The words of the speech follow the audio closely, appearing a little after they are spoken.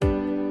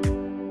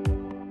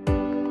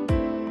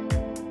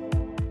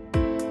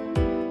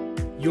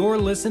You're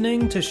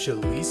listening to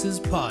Shalice's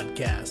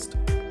podcast.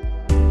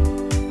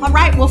 All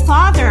right. Well,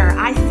 Father,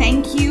 I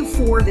thank you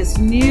for this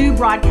new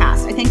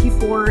broadcast. I thank you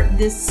for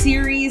this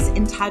series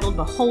entitled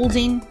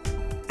Beholding.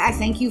 I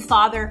thank you,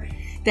 Father,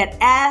 that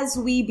as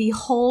we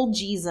behold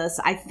Jesus,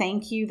 I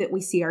thank you that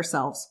we see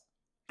ourselves.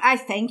 I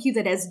thank you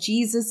that as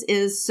Jesus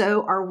is,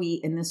 so are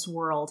we in this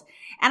world.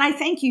 And I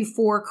thank you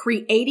for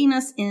creating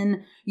us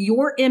in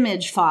your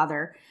image,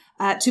 Father,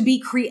 to be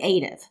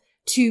creative,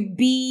 to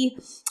be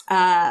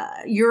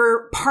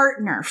your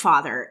partner,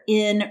 Father,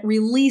 in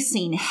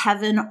releasing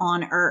heaven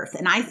on earth.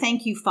 And I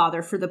thank you,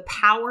 Father, for the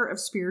power of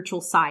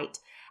spiritual sight.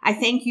 I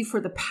thank you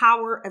for the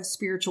power of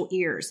spiritual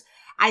ears.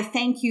 I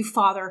thank you,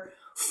 Father,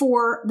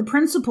 for the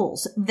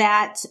principles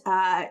that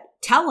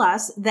tell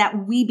us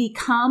that we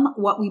become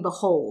what we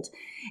behold.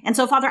 And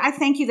so, Father, I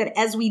thank you that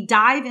as we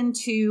dive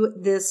into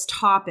this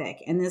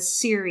topic and this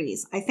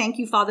series, I thank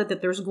you, Father,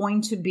 that there's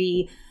going to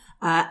be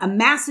a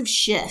massive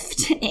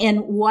shift in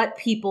what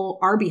people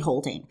are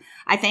beholding.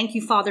 I thank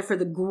you, Father, for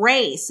the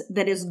grace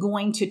that is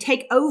going to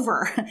take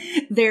over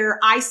their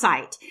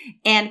eyesight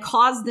and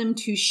cause them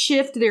to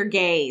shift their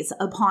gaze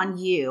upon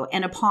you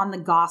and upon the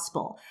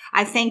gospel.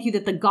 I thank you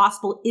that the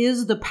gospel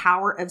is the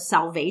power of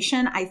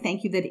salvation. I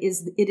thank you that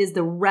it is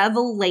the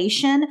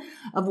revelation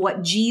of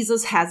what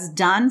Jesus has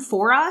done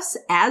for us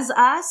as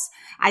us.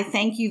 I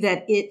thank you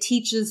that it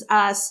teaches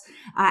us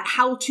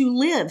how to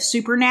live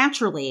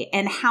supernaturally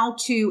and how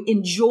to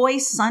enjoy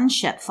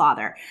sonship,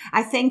 Father.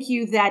 I thank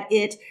you that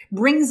it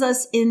brings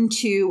us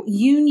into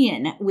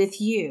union with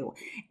you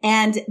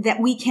and that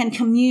we can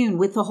commune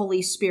with the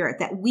Holy Spirit,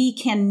 that we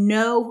can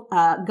know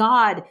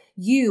God,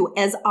 you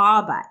as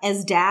Abba,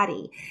 as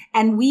Daddy,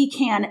 and we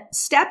can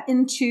step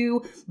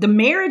into the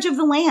marriage of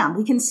the Lamb.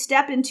 We can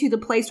step into the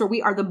place where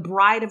we are the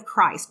bride of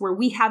Christ, where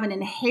we have an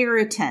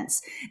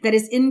inheritance that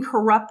is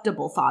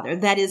incorruptible, Father,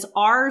 that is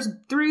ours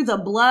through the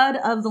blood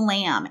of the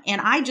Lamb.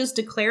 And I just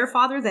declare,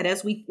 Father, that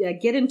as we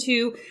get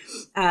into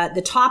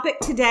the topic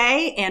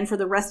today and for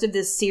the rest of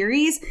this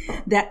series,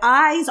 that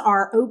eyes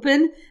are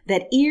open,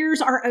 that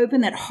ears are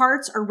open, that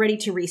hearts are ready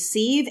to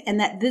receive, and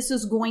that this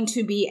is going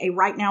to be a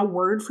right now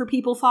word for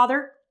people,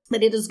 Father,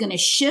 that it is going to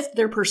shift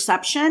their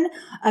perception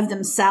of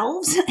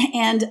themselves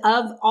and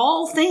of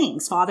all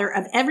things, Father,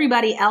 of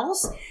everybody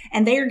else.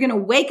 And they are going to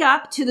wake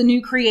up to the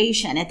new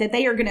creation and that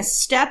they are going to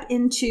step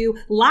into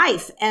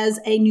life as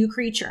a new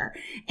creature.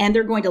 And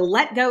they're going to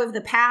let go of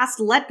the past,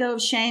 let go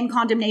of shame,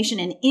 condemnation,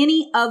 and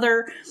any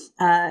other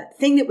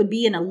thing that would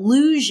be an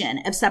illusion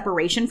of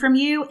separation from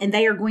you. And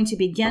they are going to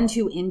begin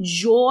to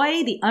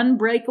enjoy the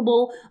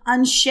unbreakable,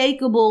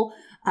 unshakable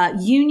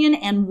union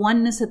and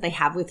oneness that they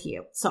have with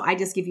you. So I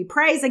just give you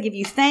praise. I give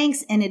you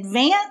thanks in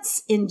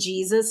advance in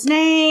Jesus'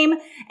 name.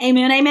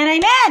 Amen, amen,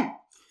 amen.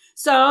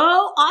 So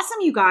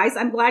awesome, you guys.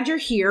 I'm glad you're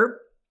here.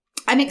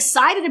 I'm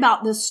excited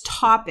about this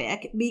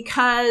topic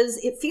because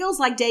it feels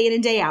like day in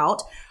and day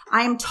out,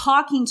 I am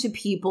talking to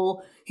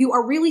people who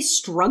are really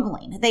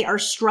struggling. They are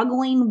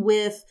struggling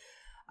with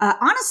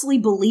honestly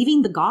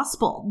believing the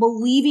gospel,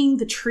 believing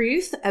the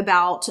truth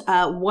about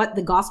what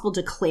the gospel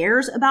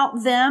declares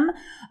about them,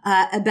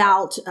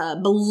 about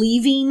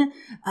believing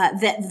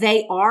that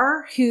they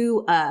are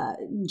who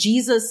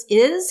Jesus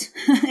is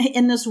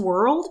in this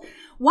world.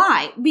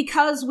 Why?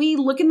 Because we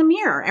look in the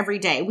mirror every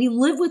day. We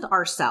live with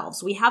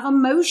ourselves. We have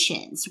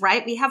emotions,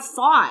 right? We have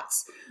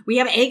thoughts. We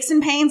have aches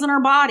and pains in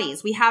our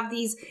bodies. We have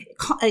these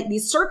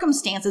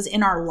circumstances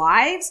in our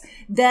lives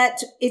that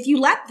if you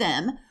let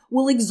them,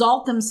 will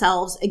exalt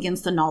themselves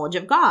against the knowledge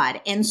of God.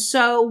 And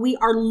so we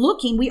are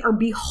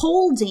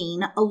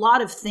beholding a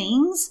lot of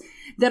things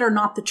that are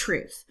not the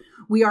truth.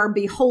 We are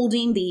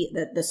beholding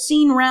the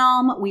seen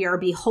realm. We are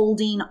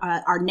beholding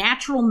our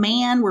natural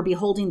man. We're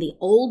beholding the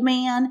old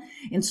man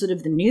instead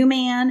of the new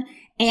man.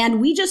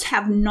 And we just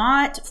have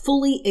not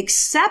fully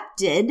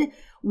accepted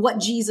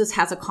what Jesus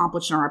has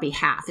accomplished on our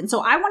behalf. And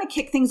so I want to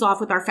kick things off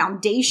with our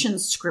foundation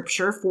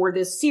scripture for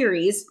this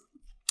series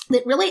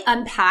that really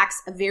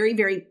unpacks a very,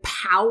 very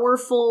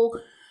powerful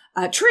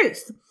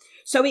truth.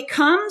 So it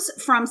comes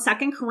from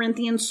 2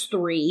 Corinthians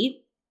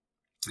 3.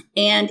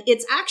 And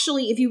it's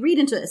actually, if you read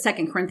into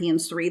 2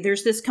 Corinthians 3,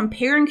 there's this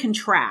compare and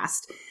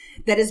contrast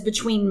that is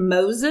between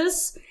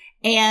Moses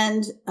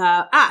and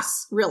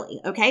us,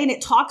 really, okay? And it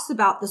talks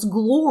about this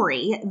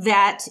glory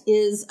that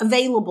is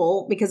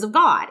available because of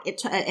God.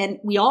 And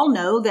we all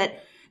know that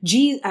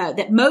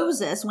that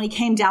Moses, when he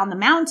came down the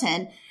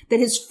mountain, that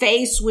his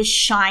face was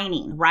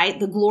shining, right?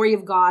 The glory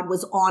of God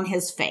was on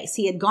his face.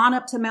 He had gone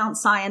up to Mount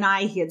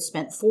Sinai. He had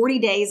spent 40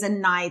 days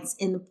and nights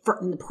in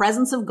the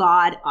presence of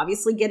God,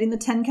 obviously getting the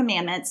 10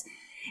 Commandments.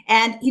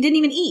 And he didn't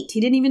even eat. He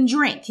didn't even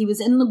drink. He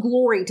was in the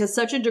glory to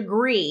such a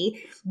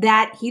degree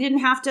that he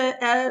didn't have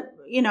to,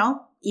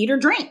 eat or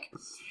drink.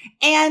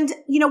 And,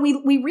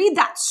 we read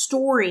that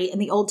story in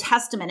the Old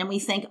Testament and we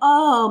think,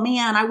 oh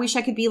man, I wish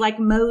I could be like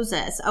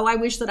Moses. Oh, I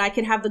wish that I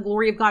could have the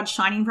glory of God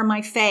shining from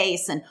my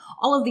face and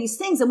all of these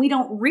things. And we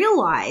don't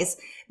realize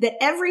that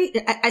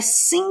a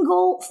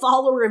single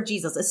follower of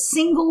Jesus, a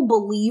single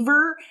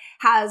believer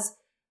has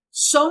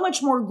so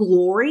much more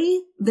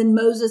glory than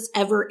Moses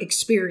ever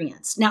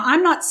experienced. Now,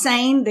 I'm not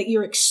saying that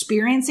you're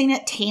experiencing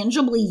it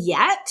tangibly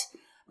yet,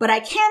 but I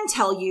can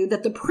tell you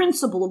that the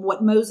principle of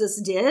what Moses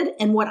did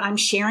and what I'm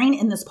sharing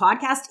in this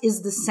podcast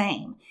is the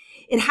same.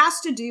 It has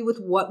to do with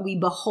what we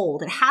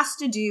behold. It has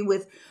to do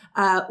with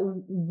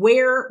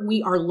where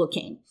we are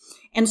looking.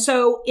 And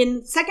so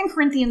in 2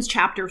 Corinthians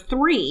chapter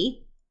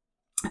 3,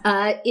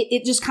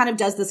 it just kind of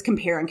does this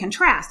compare and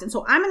contrast. And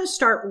so I'm going to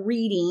start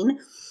reading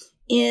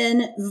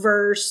in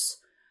verse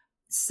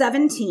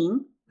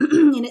 17,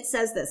 and it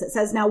says this. It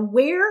says, now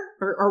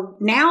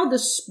now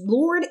the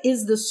Lord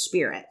is the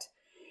Spirit,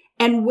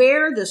 and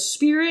where the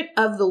Spirit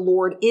of the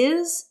Lord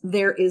is,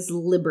 there is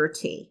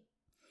liberty.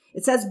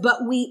 It says,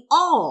 but we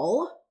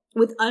all,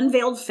 with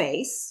unveiled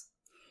face,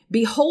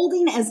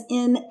 beholding as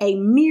in a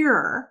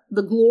mirror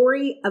the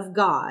glory of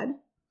God,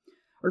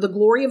 or the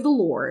glory of the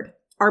Lord,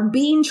 are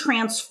being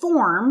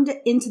transformed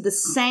into the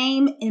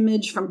same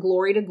image from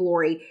glory to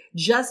glory,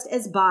 just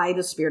as by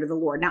the Spirit of the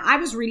Lord. Now, I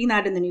was reading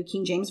that in the New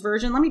King James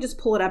Version. Let me just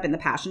pull it up in the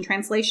Passion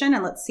Translation,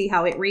 and let's see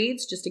how it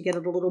reads, just to get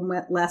it a little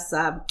bit less,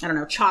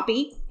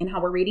 choppy in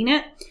how we're reading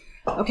it.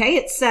 Okay,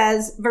 it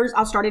says,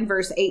 I'll start in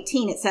verse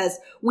 18. It says,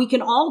 we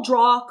can all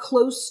draw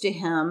close to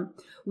him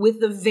with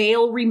the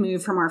veil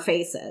removed from our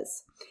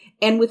faces.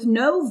 And with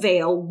no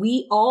veil,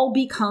 we all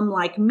become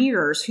like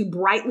mirrors who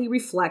brightly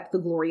reflect the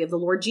glory of the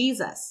Lord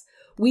Jesus.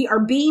 We are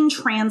being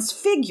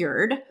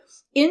transfigured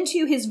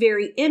into his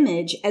very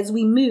image as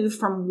we move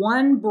from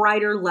one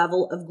brighter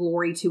level of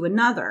glory to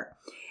another.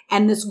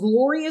 And this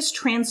glorious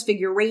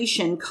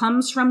transfiguration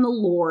comes from the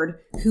Lord,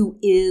 who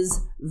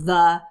is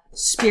the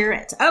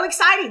Spirit. Oh,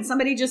 exciting.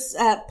 Somebody just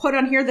put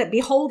on here that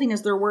beholding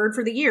is their word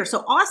for the year.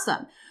 So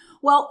awesome.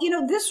 Well,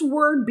 this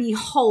word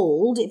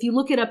behold, if you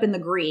look it up in the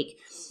Greek,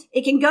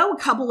 it can go a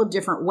couple of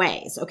different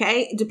ways,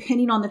 okay?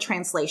 Depending on the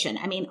translation.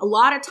 I mean, a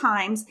lot of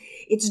times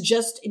it's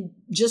just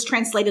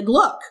translated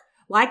look,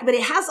 but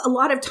it has a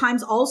lot of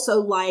times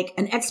also like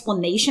an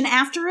explanation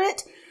after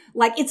it.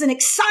 Like it's an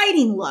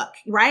exciting look,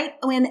 right?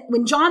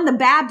 When John the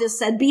Baptist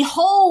said,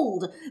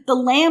 behold, the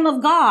Lamb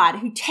of God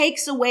who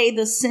takes away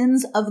the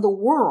sins of the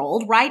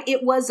world, right?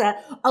 It was a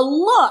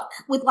look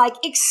with like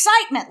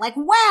excitement, like,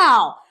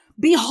 wow,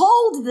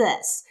 behold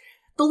this.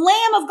 The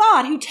Lamb of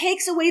God who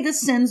takes away the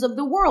sins of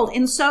the world.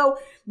 And so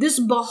this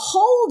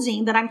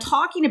beholding that I'm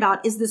talking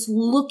about is this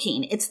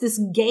looking. It's this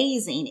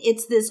gazing.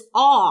 It's this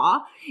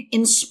awe-inspiring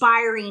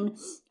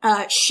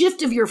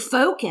shift of your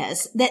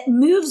focus that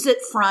moves it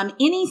from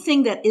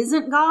anything that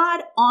isn't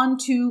God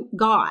onto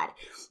God,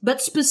 but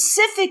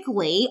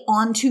specifically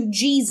onto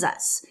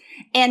Jesus,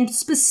 and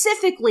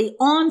specifically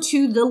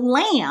onto the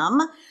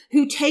Lamb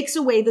who takes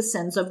away the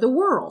sins of the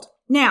world.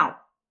 Now,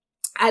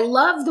 I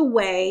love the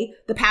way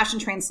the Passion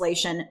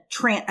Translation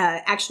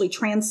actually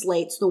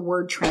translates the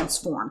word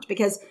transformed,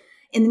 because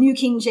in the New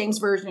King James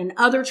Version and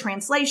other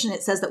translation,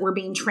 it says that we're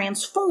being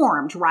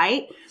transformed,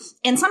 right?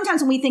 And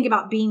sometimes when we think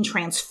about being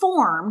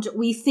transformed,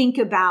 we think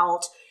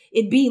about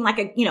it being like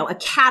a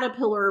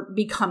caterpillar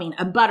becoming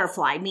a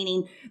butterfly,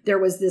 meaning there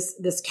was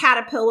this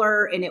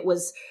caterpillar and it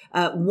was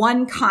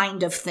one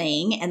kind of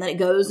thing, and then it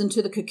goes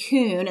into the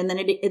cocoon, and then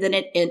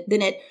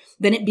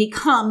it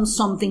becomes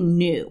something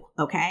new.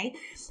 Okay.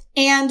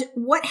 And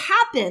what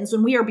happens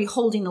when we are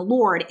beholding the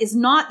Lord is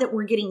not that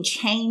we're getting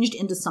changed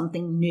into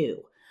something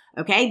new.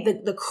 Okay.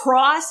 The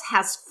cross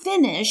has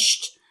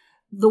finished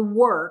the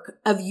work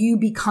of you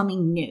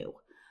becoming new.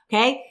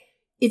 Okay.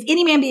 If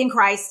any man be in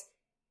Christ,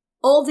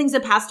 old things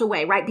have passed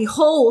away, right?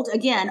 Behold,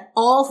 again,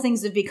 all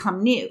things have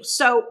become new.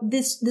 So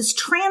this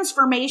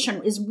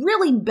transformation is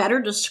really better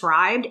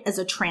described as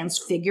a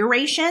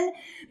transfiguration,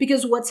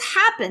 because what's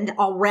happened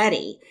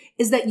already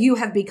is that you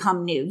have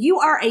become new. You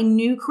are a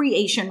new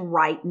creation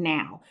right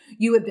now.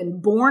 You have been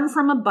born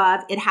from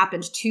above. It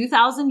happened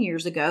 2,000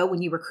 years ago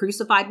when you were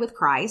crucified with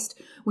Christ,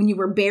 when you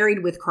were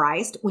buried with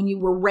Christ, when you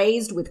were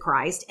raised with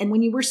Christ, and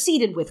when you were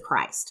seated with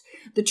Christ.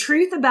 The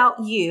truth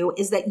about you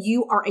is that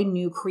you are a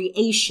new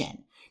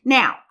creation.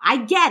 Now, I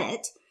get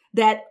it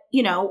that,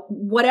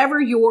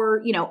 whatever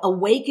your,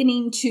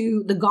 awakening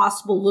to the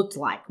gospel looked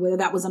like, whether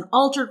that was an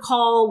altar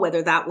call,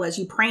 whether that was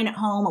you praying at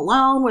home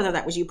alone, whether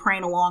that was you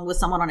praying along with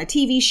someone on a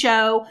TV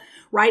show,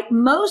 right?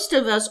 Most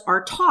of us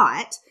are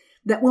taught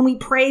that when we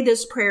pray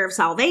this prayer of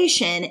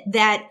salvation,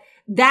 that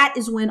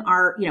is when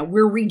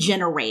we're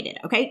regenerated.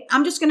 Okay.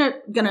 I'm just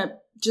gonna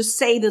just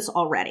say this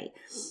already.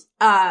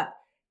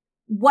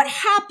 What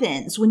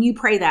happens when you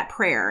pray that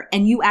prayer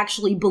and you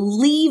actually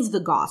believe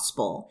the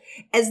gospel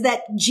is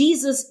that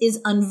Jesus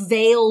is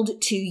unveiled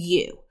to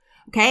you.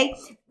 Okay.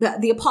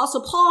 The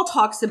Apostle Paul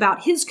talks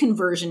about his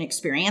conversion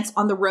experience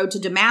on the road to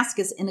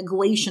Damascus in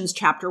Galatians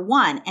chapter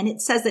 1. And it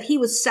says that he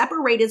was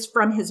separated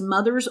from his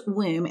mother's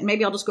womb. And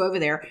maybe I'll just go over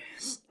there.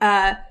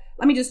 Let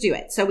me just do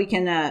it so we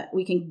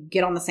can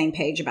get on the same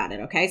page about it.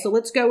 Okay. So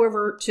let's go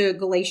over to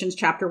Galatians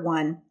chapter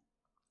 1.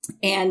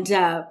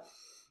 And,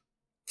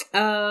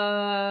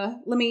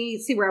 Let me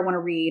see where I want to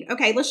read.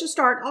 Okay, let's just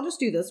start. I'll just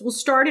do this. We'll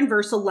start in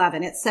verse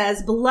 11. It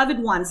says, "Beloved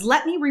ones,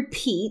 let me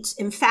repeat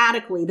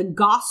emphatically the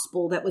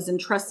gospel that was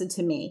entrusted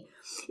to me.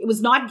 It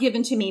was not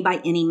given to me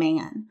by any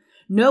man.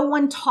 No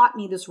one taught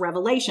me this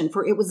revelation,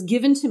 for it was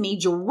given to me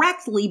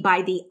directly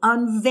by the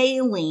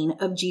unveiling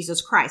of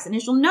Jesus Christ." And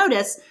as you'll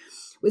notice,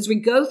 as we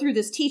go through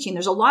this teaching,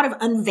 there's a lot of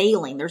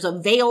unveiling. There's a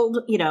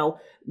veiled,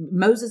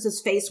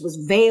 Moses' face was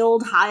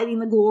veiled, hiding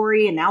the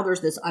glory. And now there's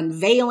this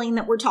unveiling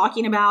that we're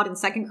talking about in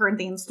 2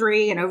 Corinthians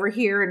 3 and over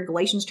here in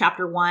Galatians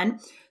chapter 1.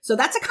 So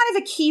that's a kind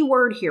of a key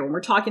word here when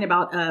we're talking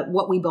about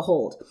what we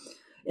behold.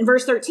 In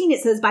verse 13, it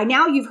says, "By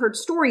now you've heard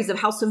stories of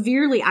how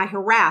severely I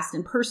harassed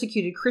and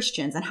persecuted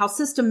Christians and how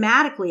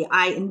systematically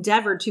I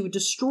endeavored to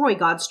destroy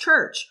God's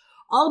church,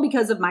 all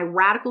because of my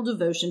radical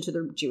devotion to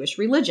the Jewish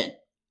religion.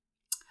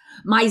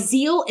 My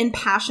zeal and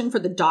passion for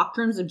the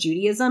doctrines of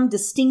Judaism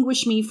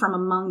distinguished me from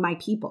among my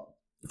people,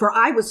 for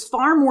I was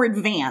far more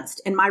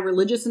advanced in my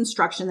religious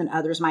instruction than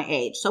others my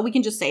age." So we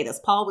can just say this.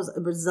 Paul was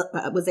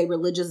a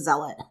religious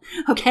zealot.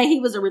 Okay.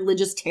 He was a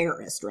religious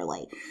terrorist,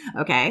 really.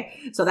 Okay.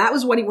 So that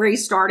was where he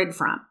started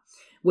from,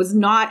 was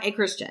not a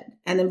Christian.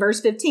 And then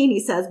verse 15, he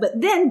says, "But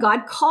then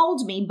God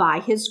called me by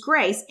his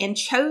grace and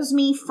chose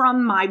me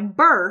from my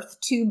birth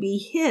to be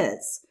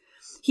his.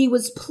 He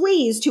was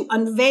pleased to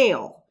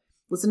unveil,"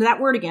 listen to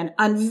that word again,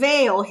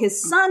 "unveil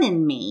his son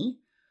in me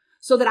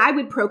so that I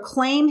would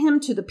proclaim him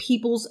to the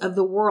peoples of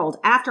the world.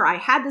 After I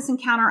had this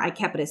encounter, I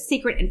kept it a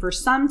secret, and for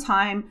some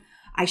time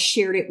I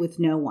shared it with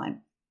no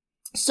one."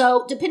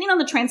 So depending on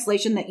the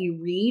translation that you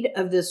read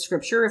of this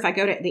scripture, if I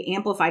go to the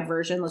Amplified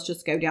Version, let's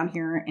just go down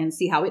here and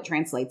see how it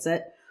translates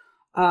it.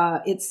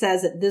 It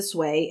says it this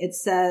way. It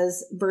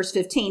says, verse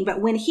 15, "But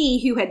when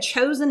he who had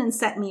chosen and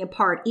set me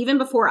apart, even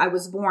before I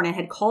was born, and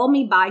had called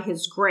me by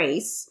his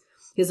grace,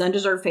 his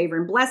undeserved favor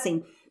and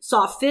blessing,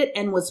 saw fit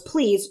and was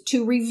pleased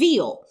to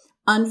reveal,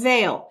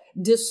 unveil,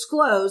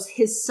 disclose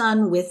his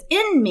son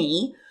within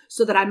me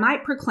so that I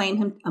might proclaim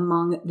him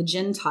among the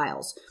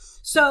Gentiles."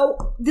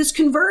 So this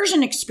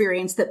conversion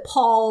experience that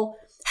Paul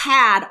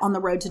had on the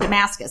road to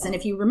Damascus. And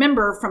if you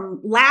remember from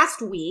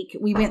last week,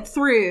 we went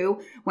through,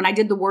 when I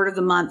did the word of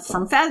the month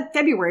from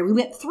February, we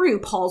went through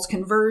Paul's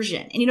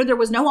conversion. And there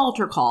was no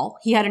altar call.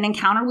 He had an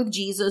encounter with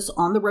Jesus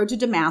on the road to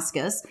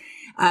Damascus.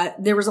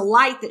 There was a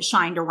light that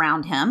shined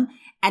around him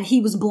and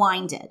he was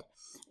blinded.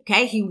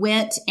 Okay. He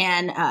went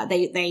and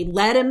they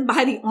led him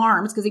by the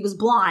arms because he was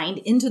blind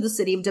into the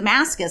city of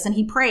Damascus, and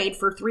he prayed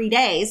for 3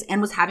 days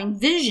and was having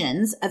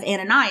visions of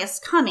Ananias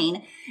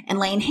coming and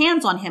laying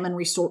hands on him and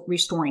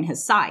restoring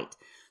his sight.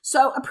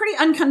 So a pretty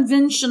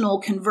unconventional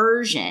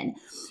conversion.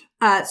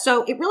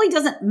 So it really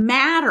doesn't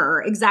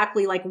matter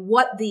exactly like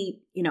what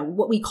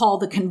what we call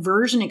the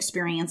conversion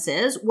experience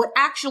is. What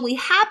actually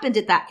happened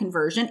at that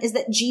conversion is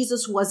that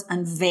Jesus was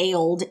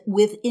unveiled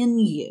within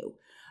you.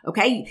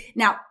 Okay.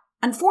 Now,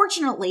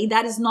 unfortunately,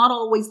 that is not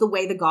always the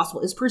way the gospel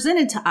is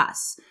presented to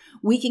us.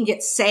 We can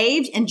get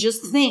saved and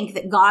just think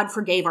that God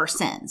forgave our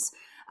sins.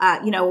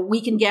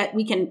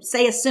 We can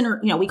say a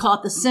sinner, we call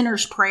it the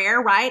sinner's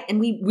prayer, right? And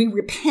we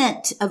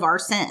repent of our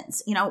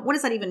sins. What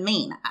does that even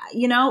mean?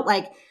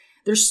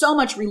 There's so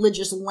much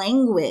religious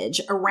language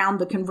around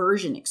the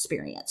conversion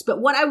experience. But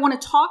what I want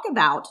to talk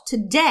about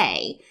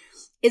today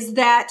is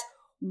that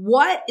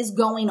what is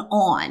going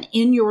on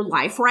in your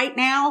life right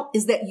now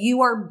is that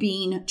you are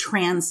being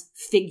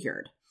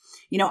transfigured.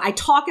 I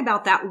talk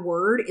about that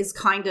word is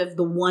kind of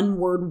the one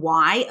word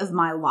why of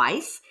my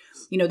life.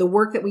 The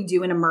work that we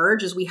do in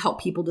Emerge is we help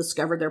people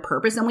discover their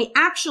purpose, and we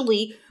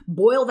actually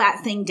boil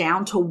that thing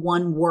down to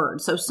one word.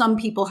 So some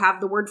people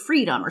have the word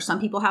freedom, or some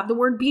people have the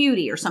word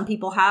beauty, or some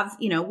people have,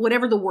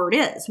 whatever the word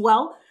is.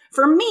 Well,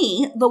 for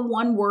me, the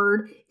one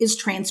word is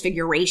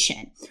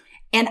transfiguration.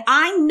 And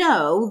I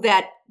know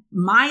that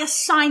my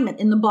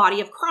assignment in the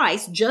body of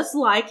Christ, just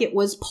like it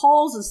was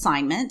Paul's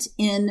assignment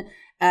in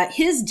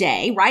his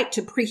day, right?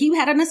 He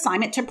had an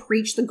assignment to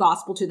preach the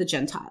gospel to the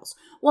Gentiles.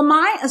 Well,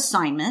 my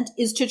assignment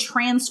is to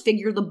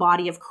transfigure the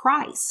body of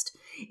Christ.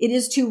 It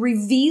is to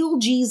reveal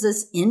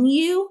Jesus in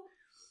you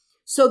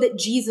so that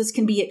Jesus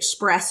can be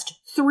expressed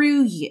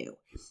through you.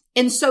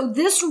 And so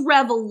this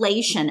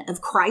revelation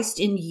of Christ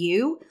in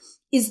you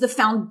is the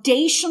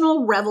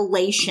foundational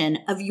revelation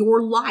of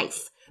your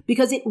life,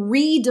 because it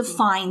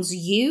redefines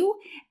you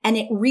and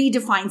it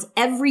redefines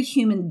every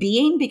human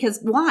being. Because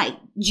why?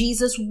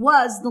 Jesus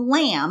was the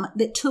Lamb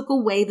that took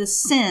away the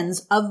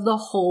sins of the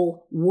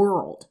whole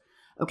world.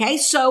 Okay.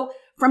 So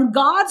from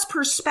God's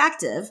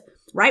perspective,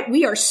 right,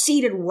 we are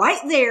seated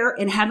right there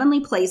in heavenly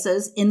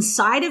places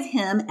inside of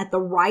him at the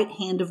right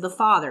hand of the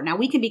Father. Now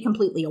we can be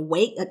completely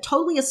awake,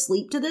 totally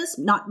asleep to this,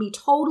 not be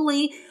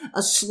totally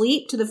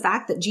asleep to the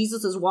fact that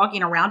Jesus is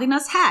walking around in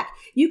us. Heck,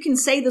 you can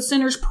say the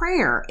sinner's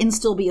prayer and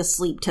still be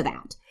asleep to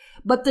that.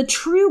 But the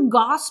true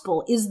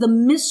gospel is the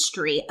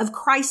mystery of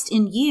Christ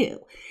in you.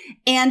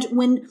 And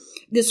when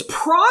this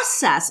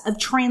process of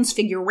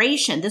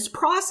transfiguration, this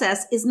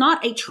process is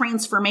not a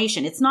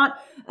transformation. It's not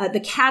the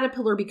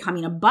caterpillar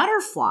becoming a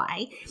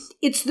butterfly.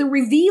 It's the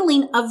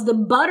revealing of the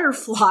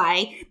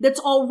butterfly that's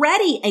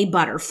already a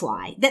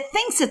butterfly that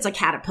thinks it's a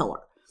caterpillar.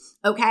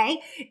 Okay.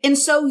 And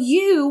so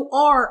you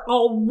are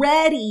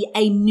already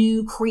a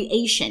new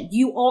creation.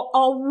 You are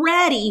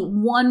already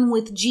one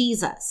with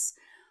Jesus.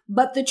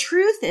 But the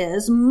truth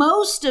is,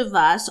 most of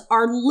us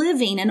are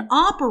living and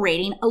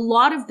operating a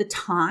lot of the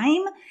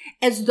time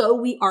as though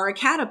we are a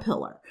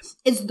caterpillar,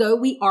 as though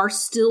we are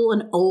still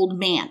an old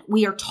man.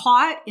 We are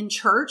taught in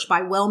church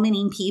by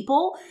well-meaning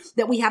people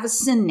that we have a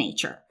sin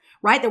nature,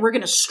 right? That we're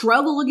going to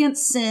struggle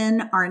against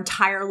sin our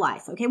entire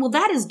life. Okay. Well,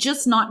 that is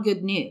just not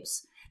good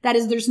news. That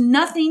is, there's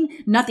nothing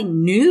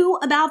new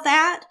about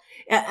that.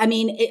 I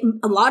mean,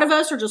 a lot of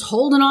us are just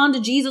holding on to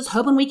Jesus,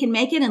 hoping we can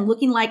make it and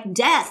looking like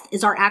death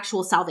is our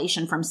actual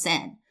salvation from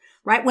sin,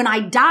 right? When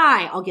I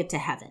die, I'll get to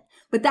heaven.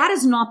 But that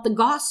is not the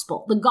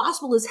gospel. The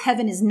gospel is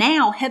heaven is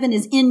now. Heaven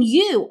is in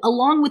you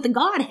along with the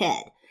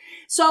Godhead.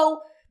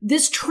 So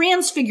this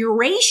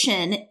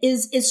transfiguration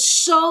is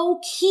so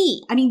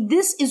key. I mean,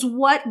 this is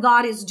what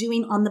God is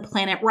doing on the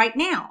planet right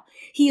now.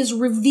 He is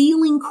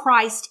revealing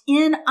Christ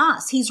in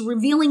us. He's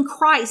revealing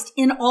Christ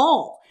in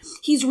all.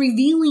 He's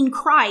revealing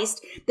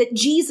Christ, that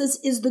Jesus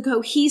is the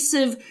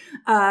cohesive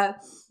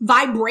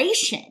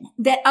vibration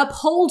that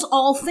upholds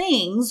all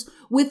things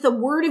with the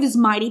word of his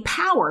mighty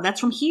power. That's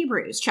from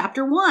Hebrews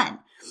chapter 1.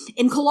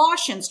 In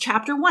Colossians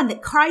chapter 1,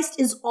 that Christ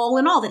is all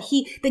in all,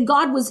 that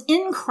God was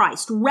in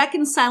Christ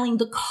reconciling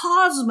the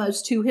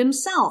cosmos to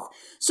himself.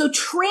 So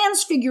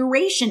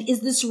transfiguration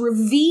is this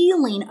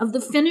revealing of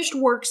the finished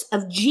works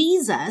of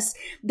Jesus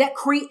that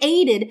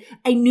created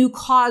a new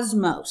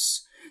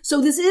cosmos. So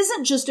this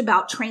isn't just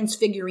about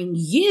transfiguring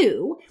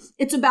you.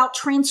 It's about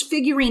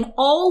transfiguring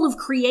all of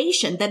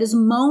creation that is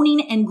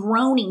moaning and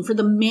groaning for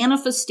the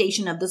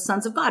manifestation of the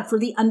sons of God, for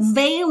the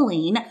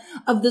unveiling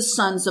of the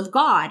sons of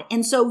God.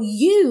 And so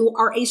you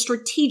are a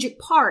strategic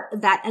part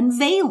of that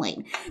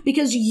unveiling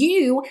because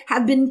you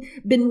have been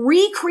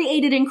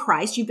recreated in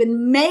Christ. You've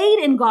been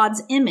made in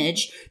God's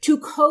image to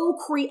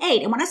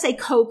co-create. And when I say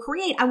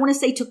co-create, I want to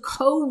say to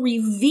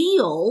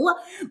co-reveal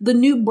the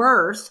new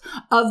birth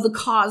of the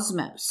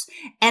cosmos.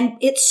 And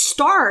it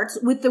starts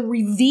with the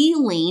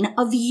revealing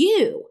of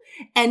you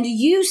and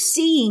you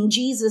seeing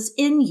Jesus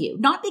in you,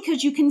 not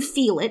because you can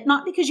feel it,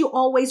 not because you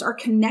always are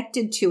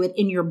connected to it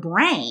in your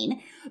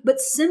brain, but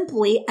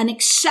simply an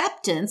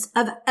acceptance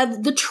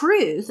of the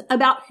truth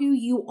about who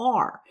you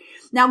are.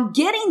 Now,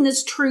 getting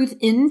this truth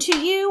into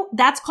you,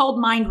 that's called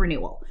mind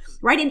renewal,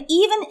 right? And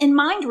even in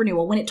mind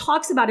renewal, when it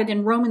talks about it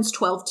in Romans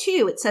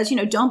 12:2, it says,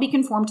 don't be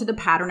conformed to the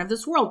pattern of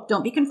this world.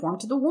 Don't be conformed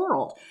to the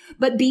world,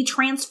 but be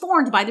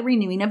transformed by the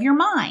renewing of your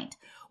mind.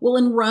 Well,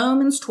 in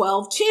Romans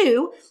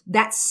 12:2,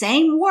 that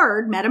same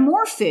word,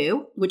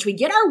 metamorpho, which we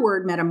get our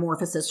word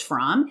metamorphosis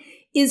from,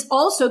 is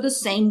also the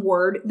same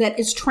word that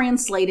is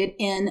translated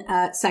in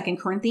 2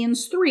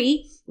 Corinthians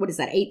 3,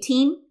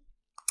 18?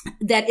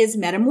 That is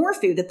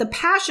metamorpho, that the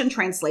Passion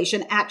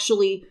Translation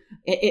actually,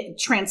 it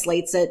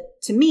translates it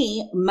to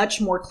me much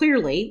more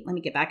clearly. Let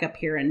me get back up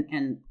here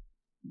and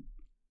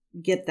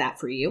get that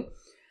for you.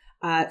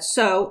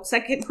 So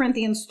 2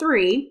 Corinthians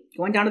 3,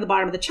 going down to the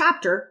bottom of the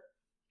chapter.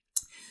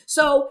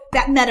 So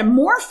that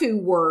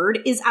metamorpho word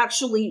is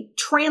actually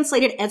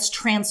translated as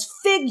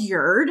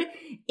transfigured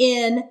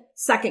in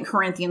 2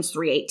 Corinthians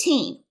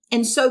 3:18.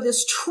 And so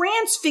this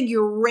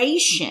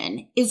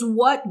transfiguration is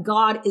what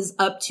God is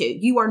up to.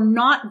 You are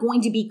not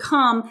going to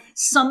become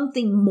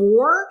something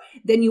more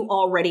than you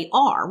already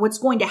are. What's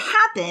going to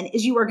happen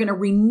is you are going to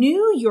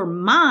renew your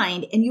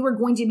mind and you are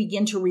going to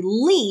begin to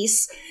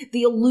release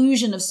the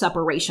illusion of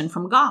separation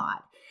from God.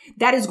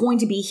 That is going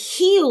to be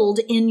healed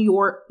in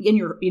your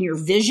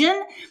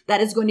vision. That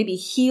is going to be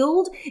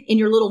healed in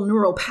your little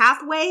neural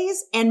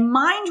pathways. And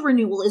mind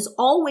renewal is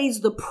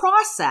always the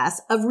process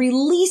of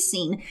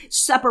releasing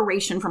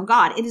separation from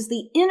God. It is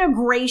the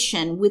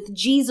integration with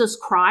Jesus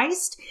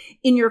Christ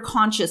in your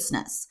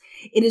consciousness.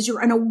 It is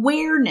an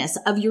awareness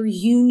of your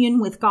union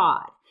with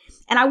God.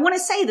 And I want to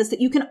say this, that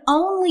you can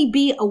only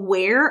be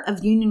aware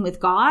of union with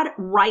God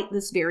right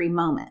this very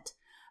moment.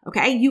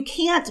 Okay. You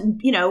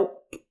can't,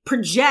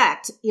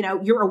 project,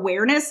 your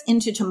awareness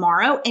into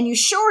tomorrow. And you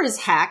sure as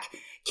heck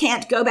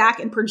can't go back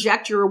and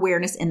project your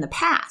awareness in the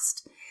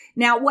past.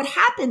 Now, what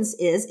happens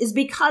is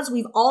because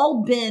we've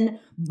all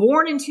been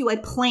born into a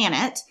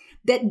planet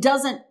that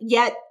doesn't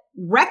yet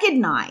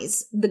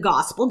recognize the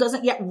gospel,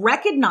 doesn't yet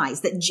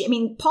recognize that,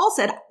 Paul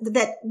said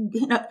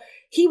that,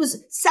 he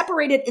was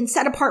separated and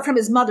set apart from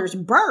his mother's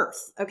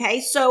birth.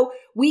 Okay. So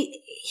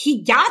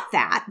he got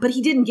that, but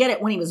he didn't get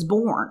it when he was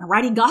born,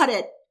 right? He got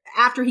it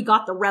after he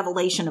got the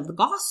revelation of the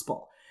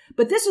gospel.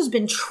 But this has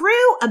been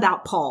true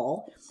about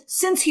Paul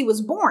since he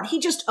was born. He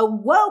just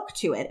awoke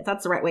to it, if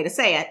that's the right way to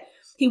say it.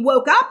 He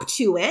woke up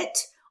to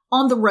it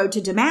on the road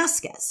to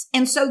Damascus.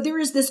 And so there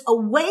is this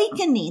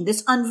awakening,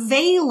 this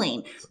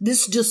unveiling,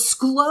 this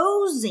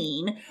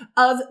disclosing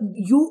of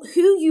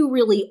who you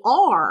really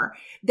are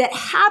that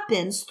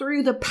happens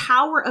through the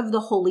power of the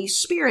Holy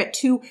Spirit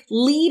to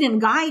lead and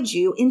guide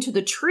you into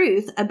the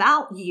truth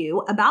about you,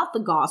 about the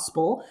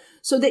gospel,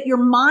 so that your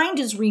mind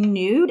is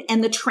renewed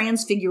and the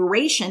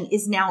transfiguration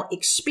is now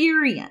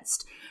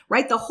experienced,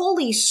 right? The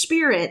Holy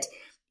Spirit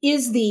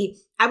is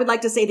I would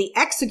like to say, the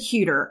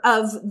executor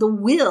of the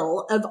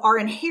will of our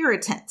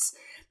inheritance.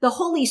 The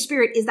Holy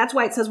Spirit that's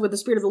why it says where the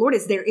Spirit of the Lord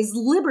is, there is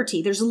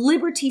liberty. There's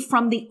liberty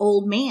from the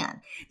old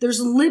man.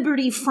 There's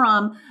liberty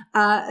from,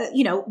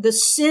 the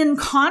sin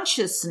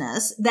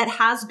consciousness that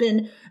has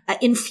been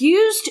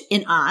infused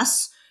in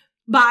us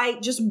by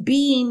just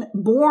being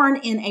born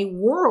in a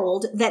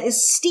world that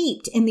is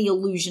steeped in the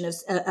illusion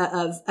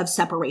of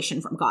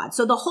separation from God.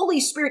 So the Holy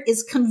Spirit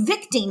is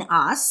convicting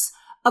us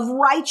of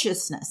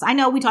righteousness. I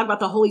know we talk about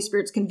the Holy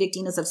Spirit's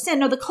convicting us of sin.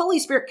 No, the Holy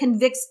Spirit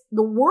convicts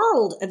the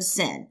world of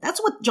sin.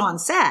 That's what John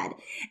said.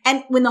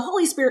 And when the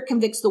Holy Spirit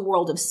convicts the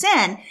world of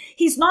sin,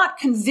 he's not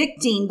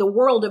convicting the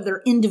world of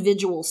their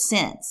individual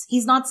sins.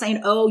 He's not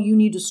saying, oh, you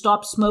need to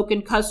stop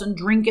smoking, cussing,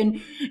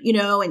 drinking,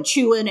 and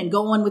chewing and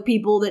going with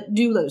people that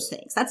do those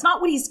things. That's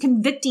not what he's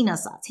convicting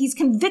us of. He's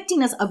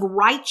convicting us of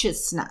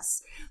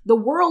righteousness. The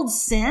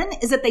world's sin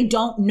is that they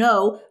don't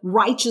know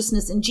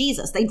righteousness in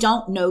Jesus. They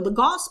don't know the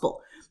gospel.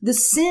 The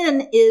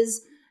sin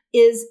is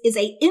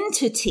a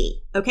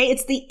entity, okay?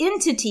 It's the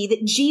entity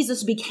that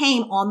Jesus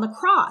became on the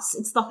cross.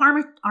 It's the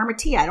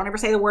harmatia. I don't ever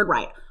say the word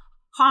right.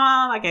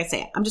 Like I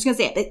say it. I'm just going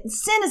to say it.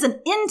 Sin is an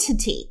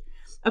entity,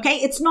 okay?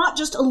 It's not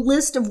just a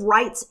list of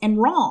rights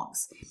and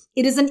wrongs.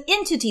 It is an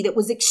entity that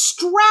was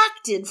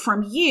extracted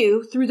from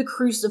you through the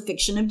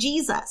crucifixion of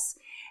Jesus.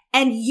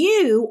 And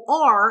you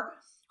are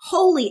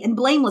holy and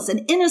blameless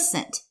and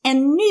innocent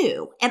and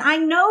new. And I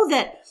know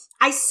that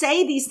I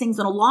say these things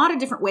in a lot of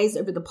different ways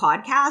over the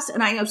podcast.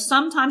 And I know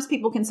sometimes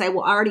people can say,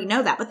 well, I already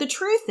know that. But the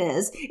truth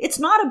is, it's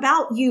not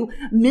about you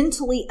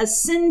mentally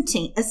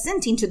assenting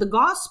to the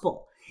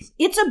gospel.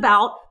 It's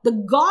about the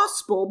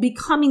gospel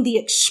becoming the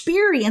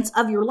experience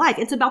of your life.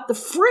 It's about the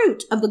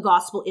fruit of the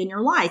gospel in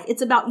your life.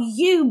 It's about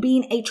you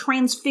being a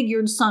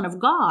transfigured son of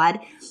God,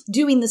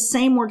 doing the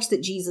same works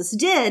that Jesus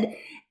did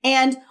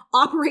and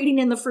operating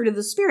in the fruit of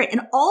the Spirit.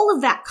 And all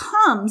of that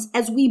comes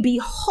as we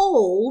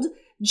behold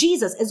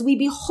Jesus, as we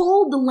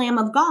behold the Lamb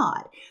of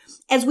God,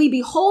 as we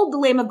behold the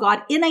Lamb of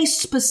God in a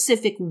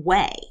specific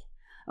way.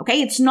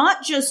 Okay. It's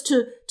not just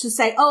to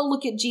say, oh,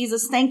 look at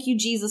Jesus. Thank you,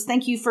 Jesus.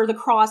 Thank you for the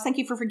cross. Thank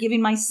you for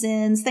forgiving my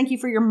sins. Thank you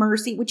for your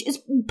mercy, which is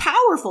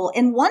powerful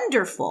and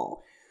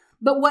wonderful.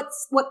 But what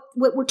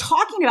we're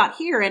talking about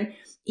here in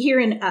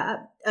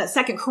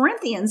 2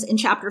 Corinthians in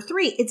chapter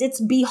 3,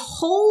 it's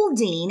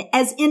beholding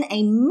as in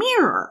a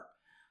mirror.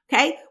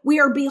 Okay. We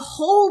are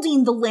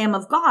beholding the Lamb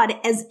of God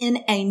as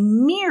in a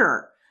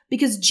mirror,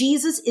 because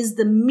Jesus is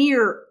the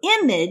mirror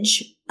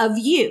image of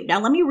you. Now,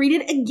 let me read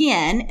it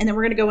again, and then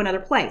we're going to go another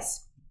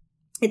place.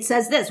 It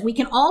says this: we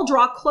can all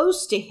draw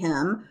close to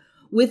him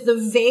with the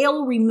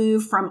veil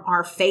removed from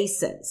our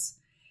faces.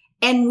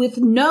 And with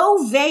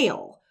no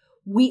veil,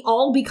 we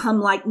all become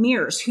like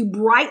mirrors who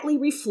brightly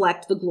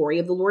reflect the glory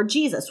of the Lord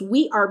Jesus.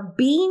 We are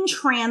being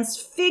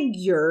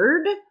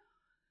transfigured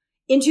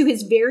into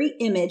his very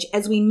image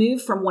as we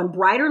move from one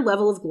brighter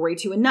level of glory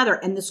to another.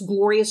 And this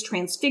glorious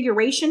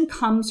transfiguration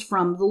comes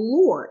from the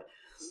Lord.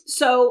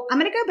 So I'm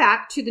going to go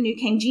back to the New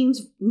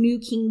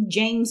King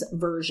James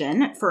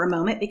Version for a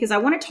moment, because I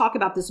want to talk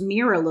about this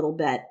mirror a little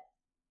bit.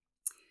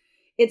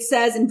 It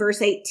says in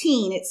verse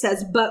 18, it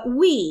says, but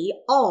we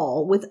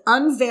all with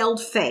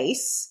unveiled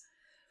face,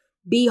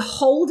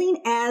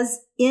 beholding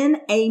as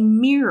in a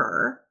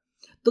mirror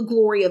the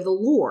glory of the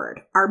Lord,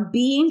 are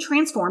being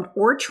transformed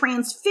or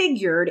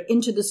transfigured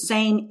into the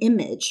same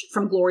image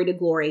from glory to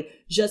glory,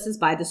 just as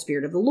by the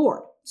Spirit of the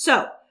Lord.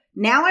 So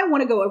now I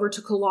want to go over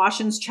to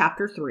Colossians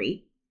chapter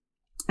 3,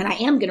 and I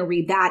am going to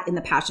read that in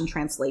the Passion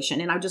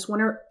Translation. And I just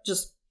want to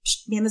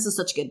man, this is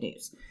such good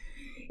news.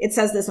 It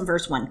says this in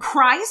verse 1,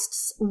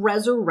 Christ's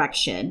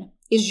resurrection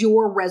is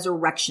your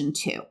resurrection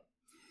too.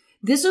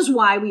 This is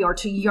why we are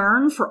to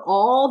yearn for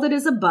all that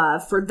is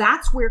above, for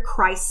that's where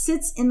Christ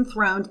sits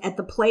enthroned at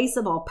the place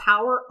of all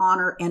power,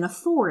 honor, and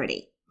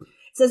authority. It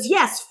says,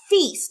 yes,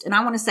 feast. And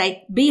I want to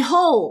say,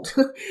 behold,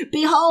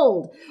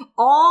 behold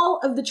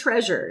all of the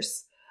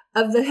treasures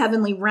of the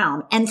heavenly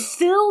realm, and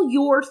fill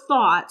your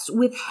thoughts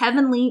with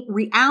heavenly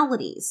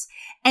realities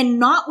and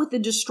not with the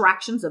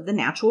distractions of the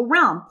natural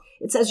realm.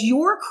 It says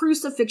your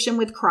crucifixion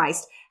with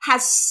Christ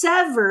has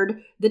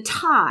severed the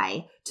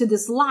tie to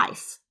this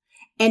life.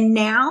 And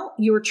now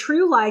your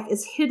true life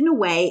is hidden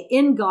away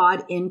in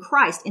God in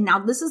Christ. And now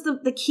this is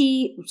the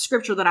key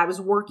scripture that I was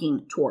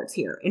working towards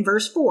here in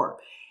verse 4.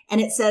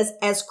 And it says,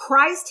 as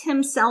Christ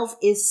himself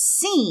is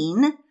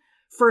seen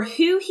for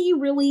who he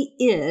really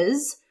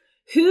is,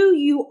 who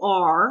you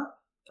are,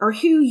 or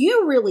who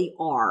you really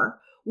are,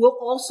 will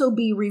also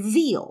be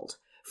revealed.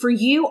 For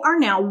you are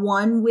now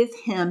one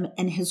with him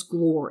in his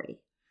glory.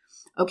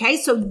 Okay,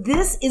 so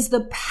this is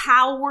the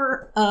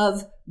power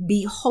of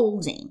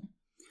beholding.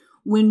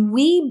 When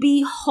we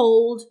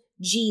behold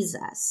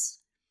Jesus,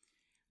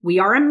 we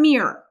are a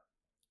mirror,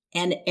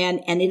 and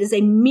it is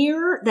a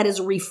mirror that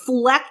is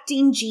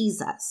reflecting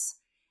Jesus.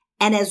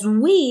 And as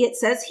it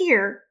says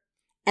here,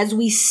 as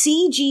we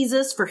see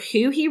Jesus for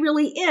who he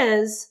really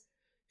is,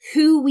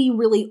 who we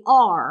really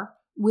are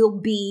will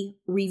be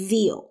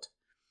revealed.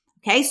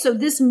 Okay, so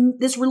this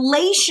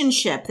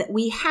relationship that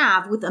we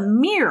have with a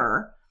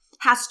mirror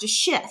has to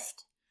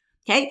shift.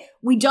 Okay,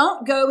 we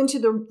don't go into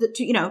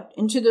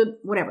the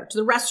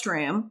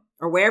restroom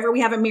or wherever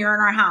we have a mirror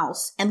in our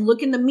house and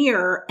look in the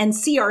mirror and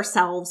see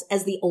ourselves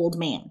as the old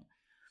man.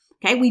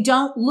 Okay, we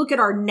don't look at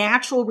our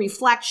natural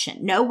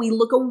reflection. No, we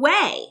look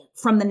away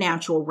from the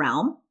natural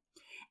realm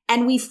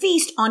and we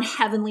feast on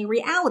heavenly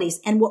realities.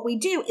 And what we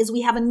do is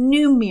we have a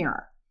new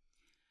mirror.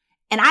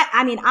 And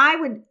I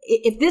would,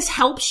 if this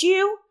helps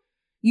you,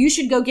 you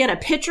should go get a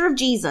picture of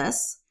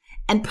Jesus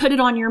and put it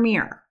on your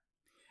mirror,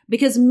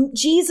 because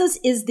Jesus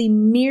is the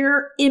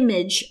mirror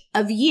image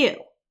of you.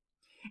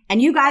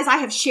 And you guys, I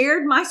have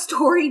shared my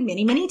story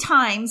many, many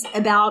times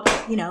about,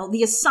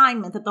 the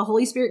assignment that the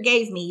Holy Spirit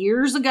gave me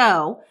years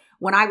ago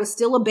when I was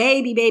still a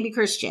baby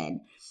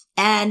Christian.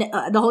 And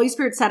the Holy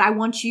Spirit said, I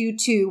want you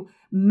to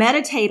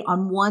meditate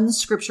on one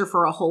scripture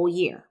for a whole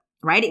year,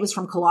 right? It was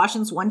from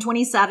Colossians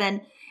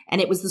 1:27. And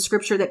it was the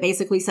scripture that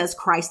basically says,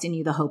 Christ in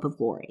you, the hope of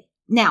glory.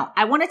 Now,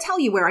 I want to tell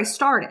you where I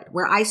started.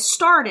 Where I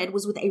started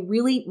was with a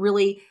really,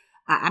 really,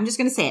 I'm just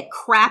going to say it,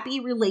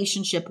 crappy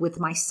relationship with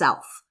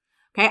myself.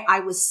 Okay. I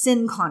was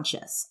sin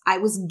conscious. I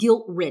was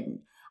guilt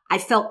ridden. I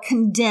felt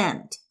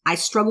condemned. I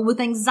struggled with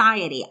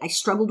anxiety. I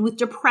struggled with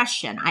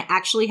depression. I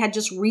actually had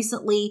just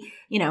recently,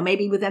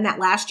 maybe within that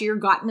last year,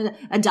 gotten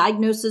a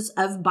diagnosis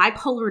of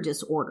bipolar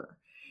disorder.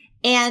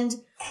 And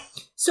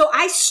so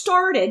I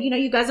started,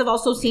 you guys have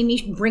also seen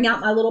me bring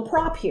out my little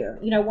prop here.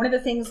 One of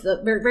the things,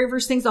 the very, very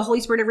first things the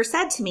Holy Spirit ever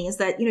said to me is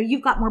that,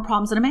 you've got more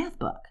problems than a math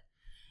book.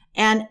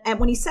 And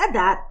when he said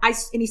that,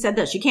 he said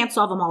this, you can't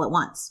solve them all at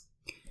once.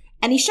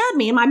 And he showed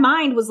me, and my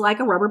mind was like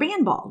a rubber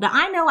band ball. Now,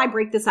 I know I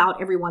break this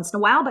out every once in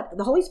a while, but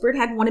the Holy Spirit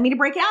had wanted me to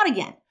break it out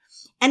again.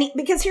 And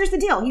because here's the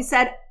deal. He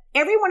said,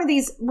 every one of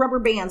these rubber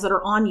bands that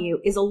are on you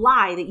is a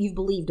lie that you've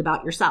believed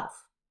about yourself.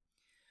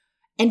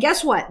 And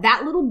guess what?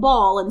 That little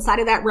ball inside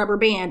of that rubber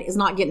band is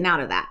not getting out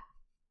of that.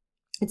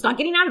 It's not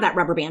getting out of that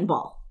rubber band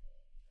ball.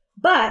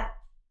 But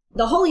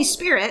the Holy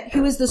Spirit,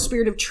 who is the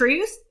Spirit of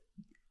truth,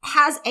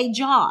 has a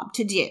job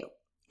to do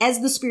as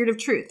the Spirit of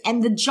truth.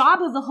 And the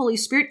job of the Holy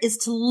Spirit is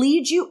to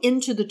lead you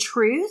into the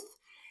truth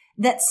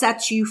that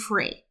sets you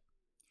free.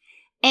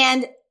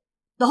 And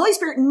the Holy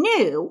Spirit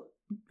knew,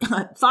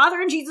 Father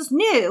and Jesus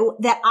knew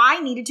that I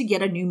needed to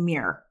get a new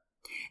mirror.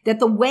 That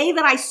the way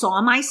that I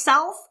saw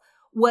myself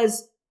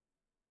was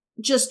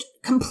just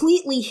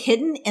completely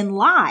hidden in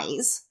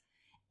lies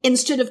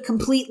instead of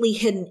completely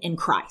hidden in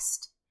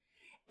Christ.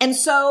 And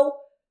so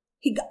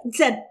he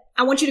said,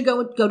 I want you to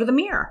go to the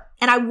mirror,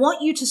 and I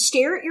want you to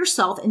stare at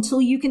yourself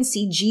until you can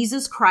see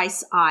Jesus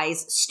Christ's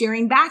eyes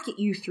staring back at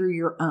you through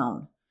your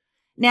own.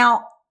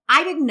 Now,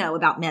 I didn't know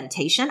about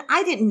meditation.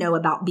 I didn't know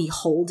about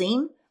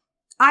beholding.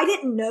 I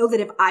didn't know that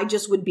if I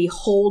just would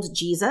behold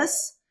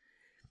Jesus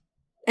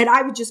and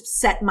I would just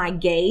set my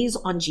gaze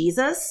on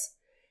Jesus,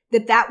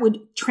 that would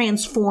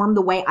transform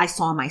the way I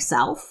saw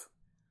myself.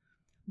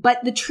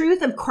 But the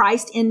truth of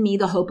Christ in me,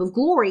 the hope of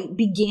glory,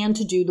 began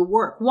to do the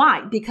work.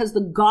 Why? Because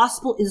the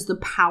gospel is the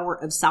power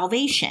of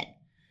salvation.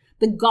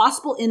 The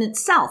gospel in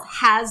itself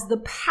has the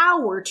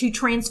power to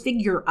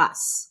transfigure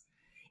us.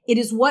 It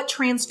is what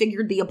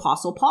transfigured the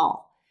Apostle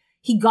Paul.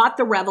 He got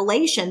the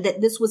revelation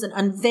that this was an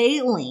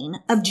unveiling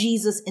of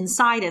Jesus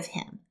inside of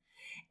him.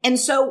 And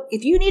so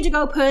if you need to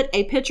go put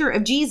a picture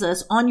of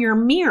Jesus on your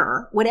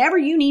mirror, whatever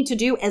you need to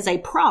do as a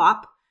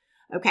prop,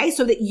 okay,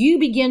 so that you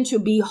begin to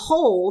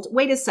behold,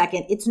 wait a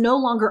second, it's no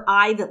longer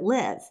I that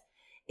live.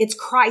 It's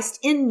Christ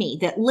in me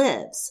that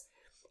lives.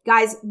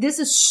 Guys, this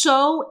is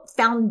so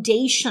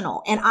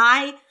foundational. And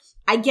I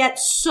get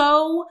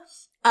so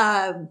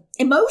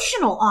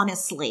emotional,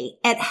 honestly,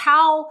 at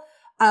how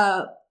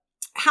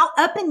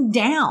up and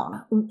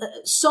down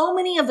so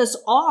many of us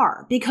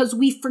are, because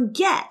we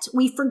forget.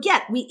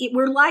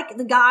 We're like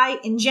the guy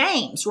in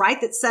James, right?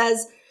 That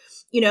says,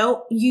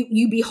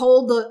 you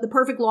behold the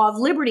perfect law of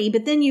liberty,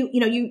 but then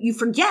you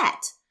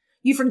forget.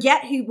 You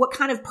forget what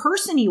kind of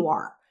person you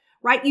are,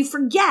 right? You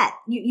forget.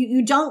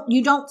 You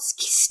don't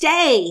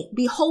stay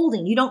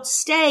beholding. You don't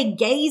stay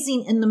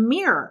gazing in the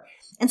mirror.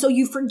 And so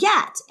you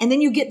forget, and then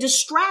you get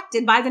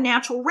distracted by the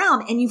natural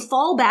realm, and you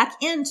fall back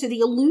into the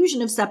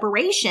illusion of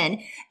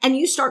separation, and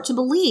you start to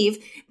believe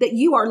that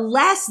you are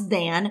less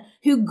than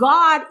who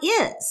God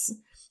is.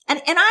 And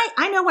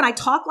I know when I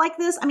talk like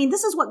this,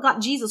 this is what got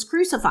Jesus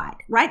crucified,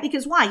 right?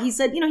 Because why? He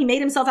said, he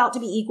made himself out to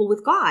be equal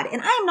with God. And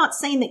I am not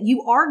saying that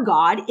you are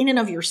God in and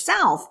of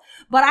yourself,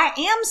 but I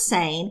am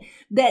saying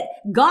that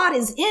God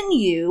is in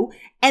you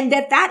and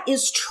that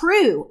is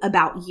true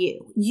about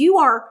you. You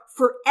are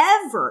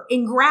forever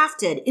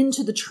engrafted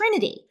into the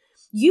Trinity.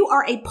 You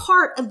are a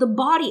part of the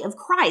body of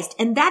Christ,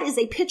 and that is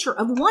a picture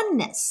of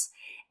oneness.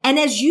 And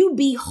as you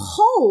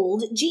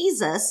behold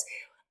Jesus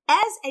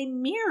as a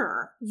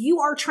mirror, you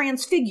are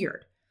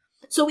transfigured.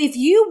 So if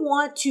you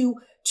want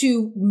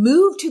to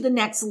move to the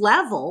next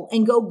level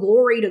and go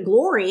glory to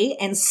glory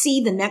and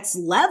see the next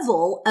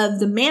level of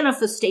the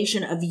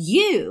manifestation of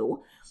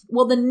you,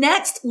 well, the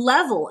next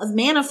level of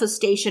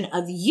manifestation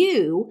of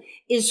you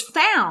is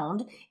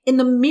found in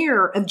the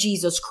mirror of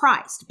Jesus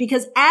Christ.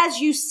 Because as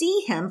you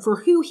see him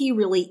for who he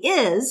really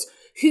is,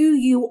 who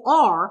you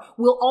are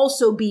will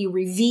also be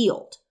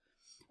revealed.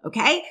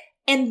 Okay?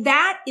 And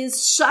that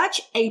is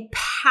such a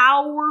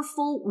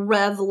powerful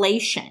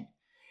revelation.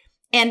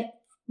 And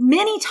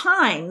many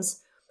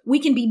times we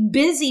can be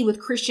busy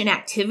with Christian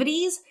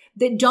activities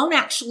that don't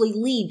actually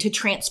lead to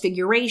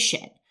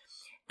transfiguration.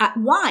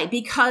 Why?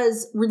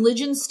 Because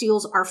religion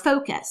steals our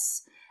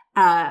focus.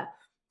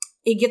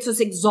 It gets us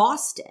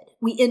exhausted.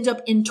 We end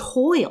up in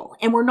toil,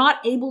 and we're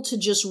not able to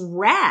just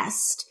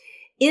rest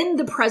in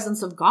the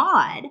presence of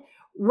God,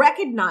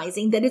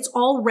 recognizing that it's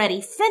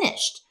already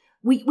finished.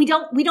 We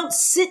don't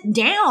sit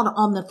down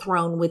on the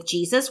throne with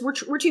Jesus.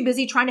 We're too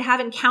busy trying to have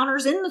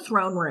encounters in the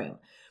throne room.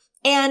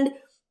 And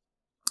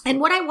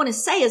what I want to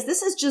say is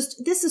this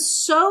is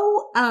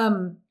so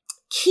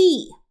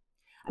key.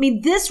 I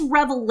mean, this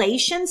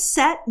revelation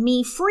set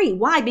me free.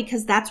 Why?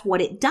 Because that's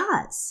what it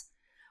does,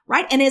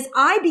 right? And as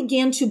I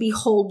began to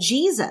behold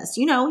Jesus,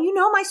 you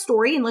know my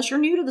story, unless you're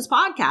new to this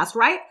podcast,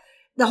 right?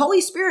 The Holy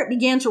Spirit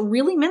began to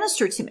really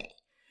minister to me.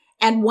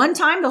 And one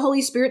time the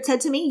Holy Spirit said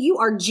to me, you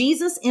are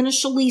Jesus in a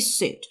Shalice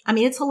suit. I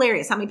mean, it's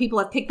hilarious. How many people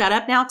have picked that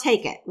up now?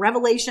 Take it.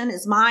 Revelation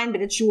is mine,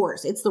 but it's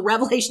yours. It's the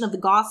revelation of the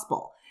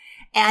gospel.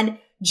 And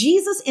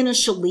Jesus in a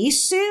Shalice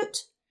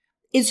suit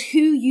is who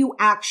you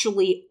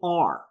actually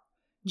are.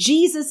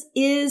 Jesus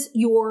is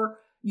your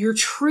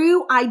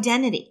true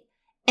identity.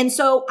 And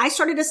so I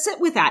started to sit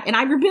with that. And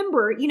I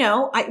remember, it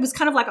was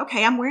kind of like,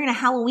 okay, I'm wearing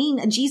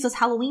a Jesus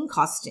Halloween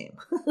costume,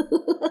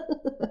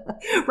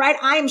 right?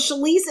 I am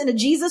Shalice in a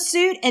Jesus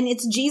suit, and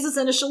it's Jesus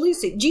in a Shalice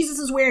suit. Jesus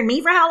is wearing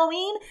me for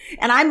Halloween,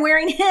 and I'm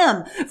wearing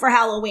him for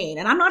Halloween.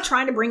 And I'm not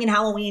trying to bring in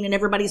Halloween and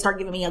everybody start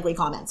giving me ugly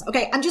comments.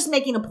 Okay. I'm just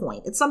making a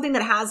point. It's something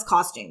that has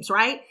costumes,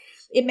 right?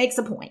 It makes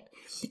a point.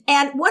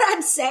 And what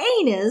I'm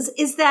saying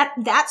is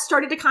that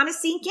started to kind of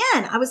sink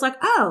in. I was like,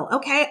 oh,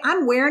 okay,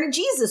 I'm wearing a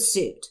Jesus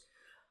suit.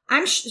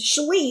 I'm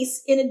Shalice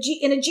in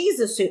a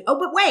Jesus suit. Oh,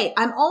 but wait,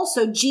 I'm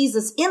also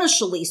Jesus in a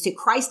Shalice suit.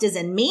 Christ is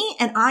in me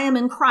and I am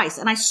in Christ.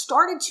 And I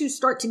started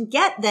to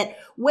get that,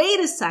 wait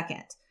a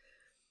second.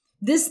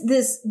 This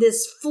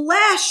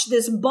flesh,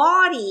 this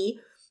body,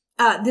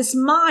 this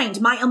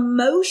mind, my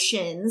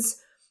emotions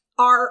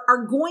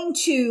are going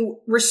to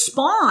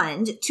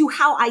respond to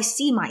how I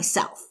see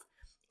myself.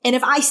 And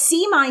if I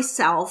see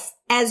myself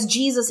as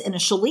Jesus in a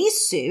Shalice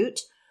suit,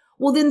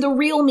 well, then the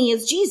real me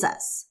is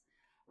Jesus,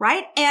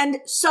 right? And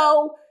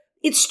so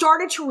it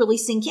started to really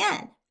sink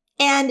in.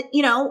 And,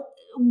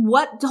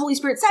 what the Holy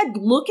Spirit said,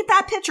 look at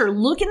that picture,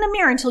 look in the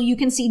mirror until you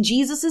can see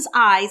Jesus's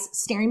eyes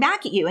staring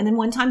back at you. And then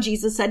one time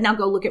Jesus said, now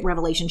go look at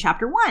Revelation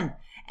chapter 1.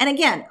 And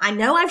again, I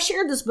know I've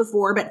shared this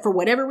before, but for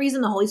whatever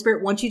reason, the Holy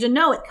Spirit wants you to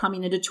know it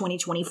coming into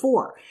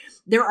 2024.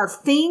 There are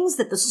things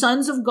that the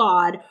sons of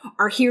God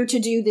are here to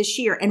do this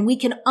year, and we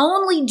can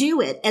only do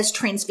it as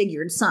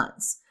transfigured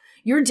sons.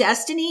 Your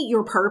destiny,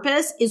 your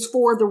purpose is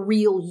for the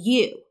real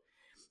you.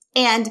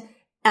 And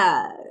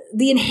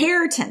the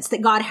inheritance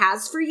that God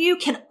has for you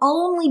can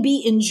only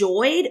be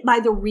enjoyed by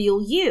the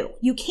real you.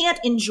 You can't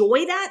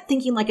enjoy that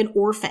thinking like an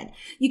orphan.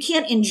 You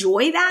can't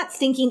enjoy that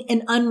thinking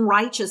in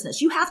unrighteousness.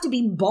 You have to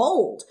be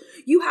bold.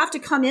 You have to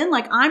come in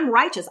like, I'm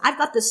righteous. I've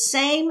got the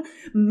same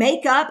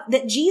makeup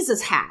that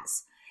Jesus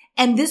has.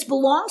 And this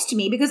belongs to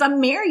me because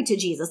I'm married to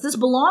Jesus. This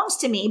belongs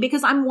to me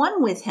because I'm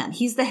one with him.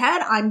 He's the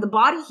head. I'm the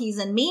body. He's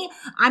in me.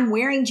 I'm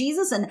wearing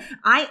Jesus, and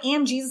I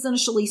am Jesus in a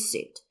Shalice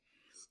suit.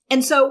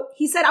 And so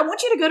he said, I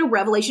want you to go to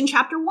Revelation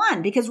chapter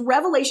 1, because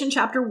Revelation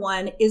chapter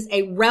 1 is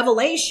a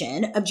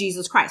revelation of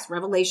Jesus Christ.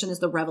 Revelation is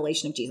the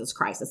revelation of Jesus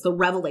Christ. It's the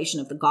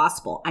revelation of the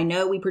gospel. I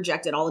know we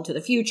project it all into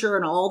the future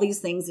and all these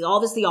things, all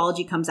this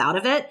theology comes out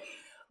of it.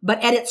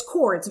 But at its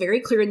core, it's very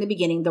clear in the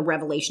beginning, the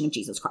revelation of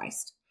Jesus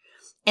Christ.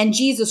 And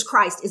Jesus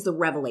Christ is the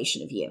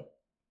revelation of you.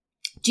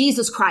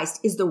 Jesus Christ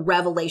is the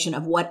revelation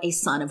of what a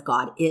son of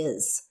God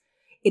is.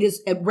 It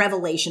is a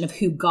revelation of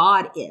who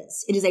God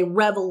is. It is a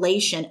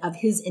revelation of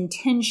his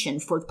intention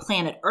for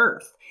planet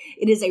Earth.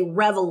 It is a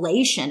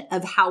revelation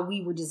of how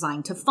we were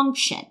designed to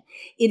function.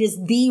 It is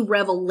the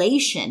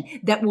revelation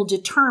that will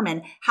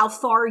determine how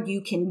far you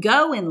can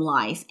go in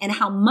life and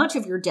how much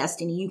of your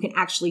destiny you can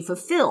actually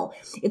fulfill.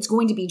 It's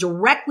going to be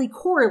directly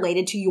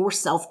correlated to your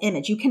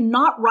self-image. You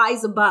cannot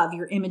rise above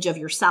your image of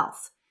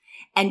yourself.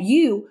 And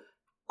you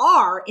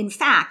are, in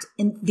fact,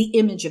 in the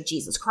image of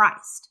Jesus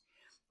Christ.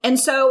 And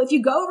so if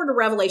you go over to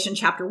Revelation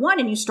chapter 1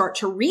 and you start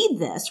to read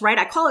this, right?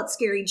 I call it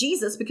Scary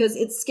Jesus because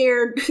it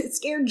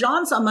scared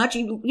John so much,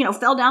 he,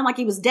 fell down like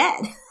he was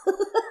dead.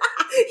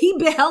 He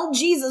beheld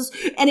Jesus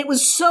and it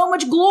was so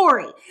much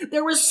glory.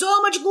 There was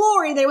so much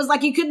glory that it was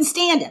like you couldn't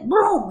stand it.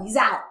 Boom, he's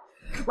out.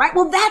 right?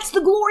 Well, that's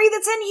the glory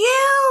that's in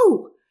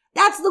you.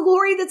 That's the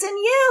glory that's in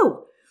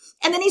you.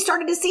 And then he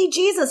started to see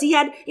Jesus. He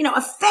had,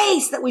 a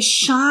face that was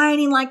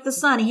shining like the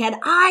sun. He had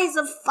eyes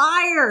of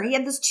fire. He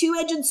had this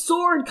two-edged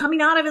sword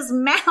coming out of his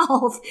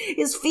mouth.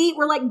 His feet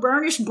were like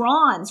burnished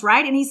bronze,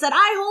 right? And he said,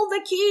 I hold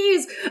the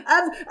keys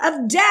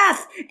of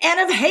death and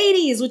of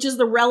Hades, which is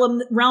the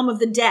realm of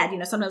the dead.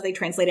 Sometimes they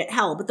translate it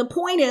hell. But the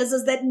point is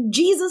that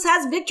Jesus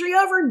has victory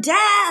over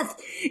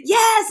death.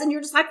 Yes. And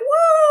you're just like,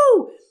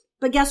 woo!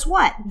 But guess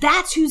what?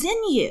 That's who's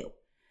in you.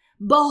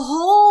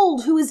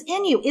 Behold who is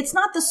in you. It's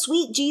not the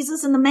sweet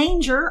Jesus in the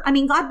manger. I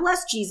mean, God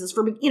bless Jesus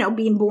for,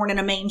 being born in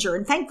a manger.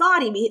 And thank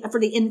God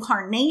for the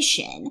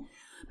incarnation.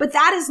 But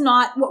that is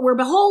not what we're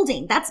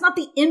beholding. That's not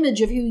the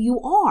image of who you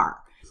are.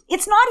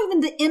 It's not even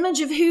the image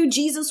of who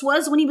Jesus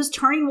was when he was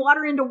turning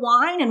water into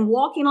wine and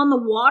walking on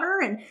the water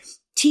and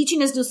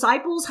teaching his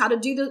disciples how to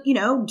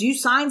do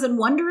signs and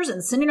wonders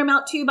and sending them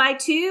out 2 by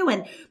 2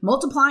 and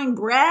multiplying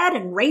bread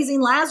and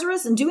raising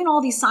Lazarus and doing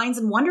all these signs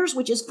and wonders,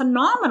 which is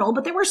phenomenal.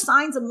 But there were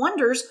signs and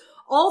wonders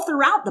all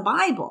throughout the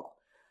Bible.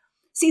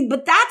 See,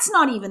 but that's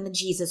not even the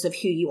Jesus of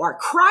who you are.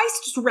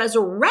 Christ's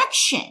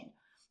resurrection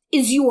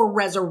is your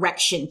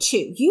resurrection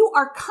too. You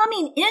are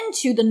coming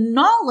into the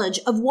knowledge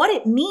of what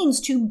it means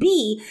to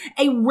be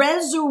a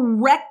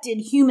resurrected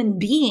human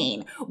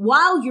being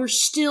while you're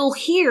still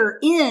here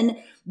in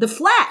the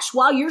flesh,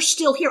 while you're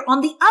still here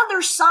on the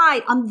other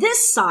side, on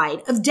this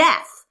side of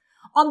death.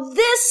 On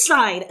this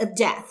side of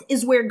death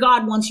is where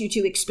God wants you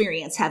to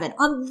experience heaven.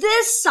 On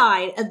this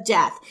side of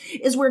death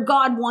is where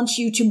God wants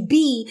you to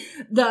be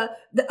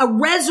a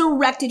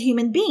resurrected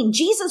human being.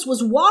 Jesus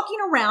was walking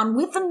around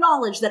with the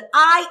knowledge that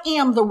I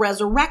am the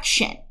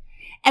resurrection.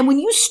 And when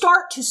you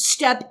start to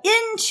step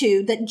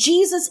into that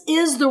Jesus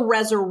is the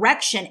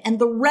resurrection and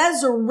the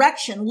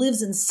resurrection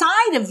lives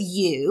inside of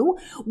you,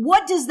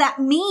 what does that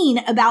mean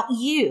about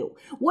you?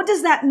 What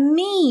does that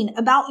mean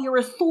about your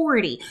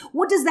authority?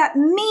 What does that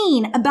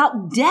mean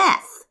about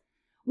death?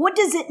 What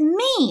does it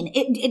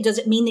mean? Does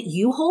it mean that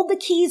you hold the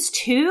keys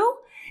too?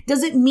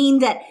 Does it mean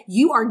that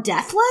you are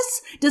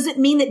deathless? Does it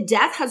mean that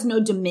death has no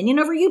dominion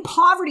over you?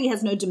 Poverty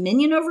has no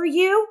dominion over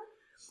you?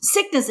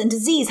 Sickness and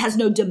disease has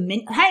no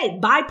dominion. Hey,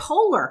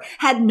 bipolar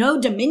had no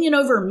dominion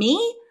over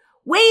me.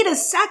 Wait a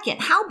second.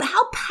 How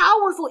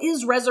powerful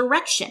is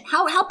resurrection?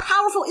 How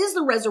powerful is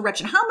the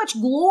resurrection? How much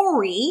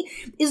glory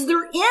is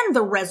there in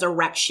the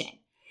resurrection?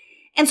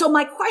 And so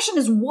my question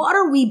is, what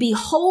are we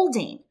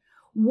beholding?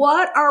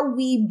 What are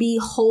we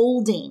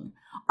beholding?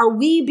 Are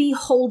we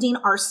beholding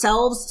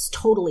ourselves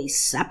totally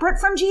separate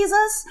from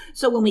Jesus?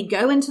 So when we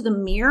go into the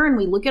mirror and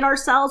we look at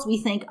ourselves, we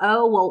think,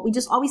 oh, well,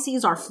 all we see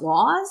is our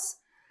flaws.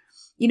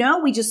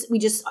 We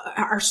just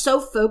are so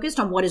focused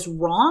on what is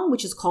wrong,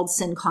 which is called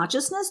sin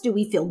consciousness. Do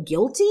we feel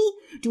guilty?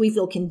 Do we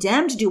feel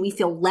condemned? Do we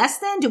feel less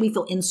than? Do we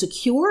feel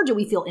insecure? Do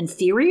we feel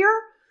inferior?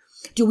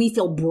 Do we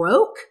feel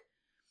broke?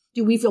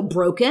 Do we feel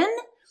broken?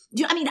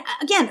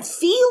 Again,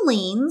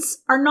 feelings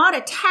are not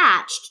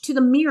attached to the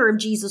mirror of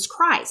Jesus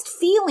Christ.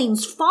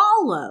 Feelings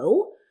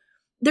follow.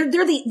 They're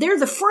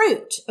the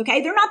fruit.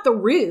 Okay. They're not the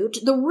root.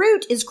 The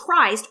root is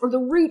Christ, or the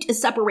root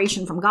is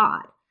separation from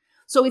God.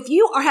 So if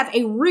you have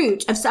a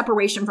root of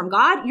separation from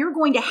God, you're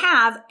going to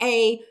have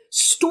a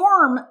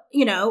storm,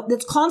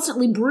 that's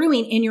constantly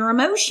brewing in your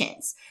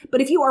emotions.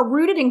 But if you are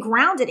rooted and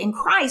grounded in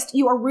Christ,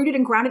 you are rooted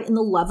and grounded in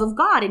the love of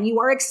God, and you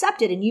are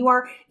accepted, and you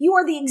are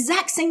the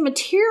exact same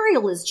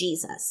material as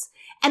Jesus.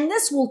 And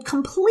this will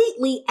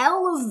completely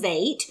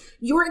elevate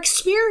your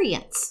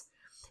experience.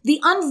 The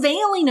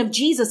unveiling of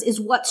Jesus is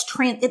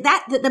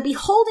the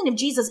beholding of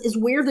Jesus is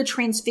where the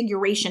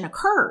transfiguration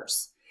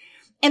occurs.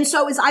 And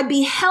so as I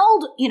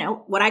beheld,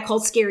 what I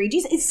call scary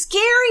Jesus, it's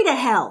scary to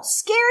hell,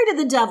 scary to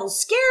the devil,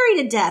 scary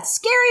to death,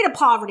 scary to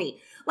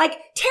poverty, like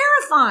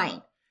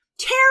terrifying.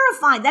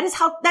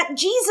 That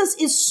Jesus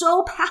is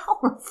so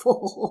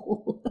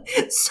powerful.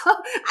 That's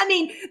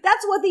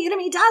what the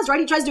enemy does, right?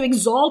 He tries to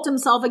exalt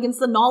himself against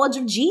the knowledge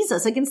of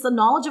Jesus, against the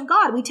knowledge of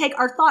God. We take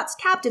our thoughts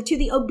captive to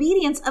the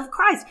obedience of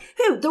Christ,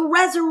 who? The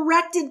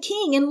resurrected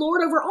King and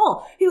Lord over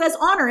all, who has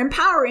honor and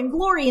power and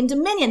glory and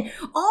dominion,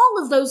 all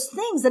of those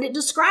things that it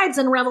describes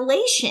in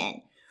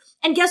Revelation.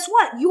 And guess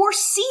what? You're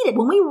seated.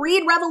 When we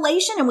read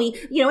Revelation and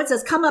it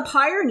says, come up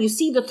higher, and you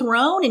see the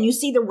throne and you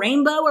see the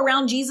rainbow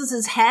around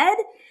Jesus's head.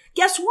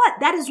 Guess what?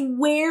 That is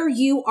where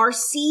you are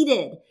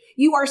seated.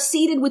 You are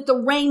seated with the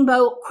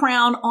rainbow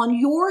crown on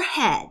your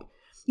head.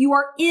 You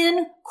are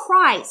in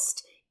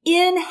Christ,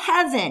 in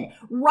heaven,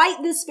 right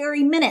this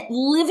very minute,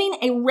 living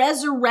a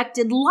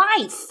resurrected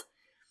life.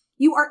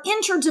 You are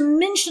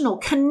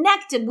interdimensional,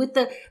 connected with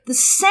the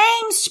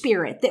same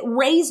spirit that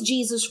raised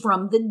Jesus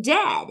from the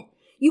dead.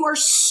 You are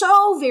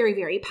so very,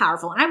 very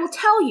powerful. And I will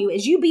tell you,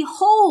 as you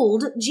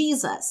behold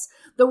Jesus,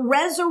 the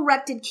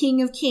resurrected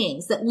King of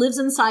Kings that lives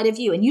inside of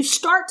you, and you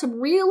start to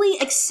really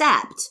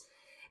accept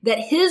that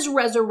his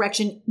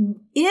resurrection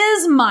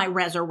is my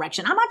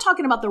resurrection. I'm not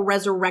talking about the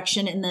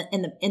resurrection in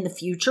the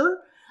future.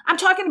 I'm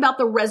talking about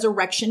the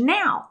resurrection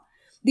now.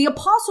 The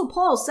Apostle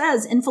Paul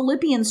says in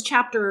Philippians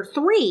chapter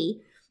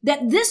 3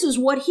 that this is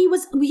what he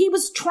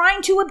was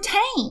trying to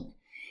obtain.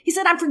 He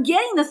said, I'm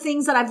forgetting the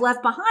things that I've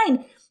left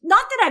behind.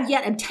 Not that I've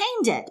yet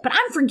obtained it, but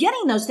I'm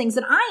forgetting those things,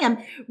 that I am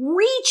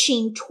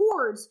reaching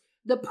towards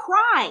the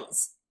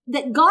prize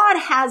that God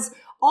has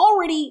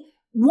already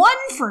won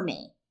for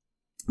me.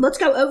 Let's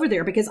go over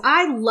there because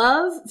I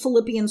love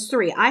Philippians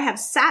 3. I have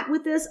sat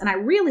with this and I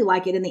really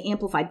like it in the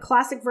Amplified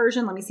Classic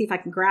version. Let me see if I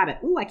can grab it.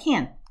 Ooh, I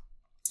can.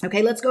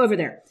 Okay, let's go over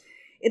there.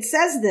 It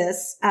says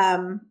this.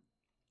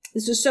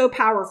 This is so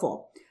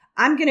powerful.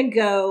 I'm going to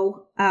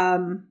go.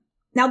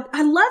 Now,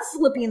 I love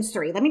Philippians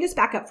 3. Let me just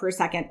back up for a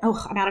second.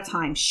 Oh, I'm out of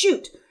time.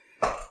 Shoot.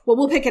 Well,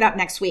 we'll pick it up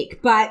next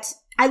week. But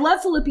I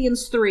love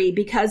Philippians 3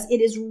 because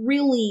it is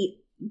really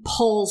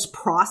Paul's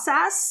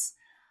process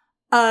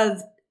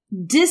of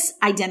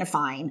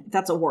disidentifying, if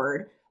that's a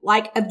word,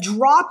 like of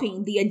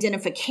dropping the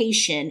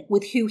identification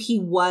with who he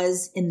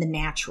was in the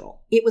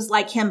natural. It was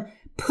like him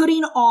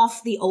putting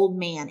off the old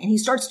man, and he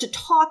starts to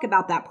talk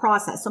about that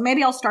process. So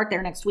maybe I'll start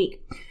there next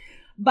week.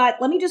 But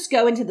let me just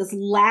go into this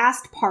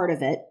last part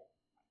of it,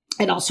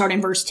 and I'll start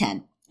in verse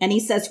 10. And he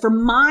says,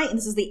 and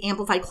this is the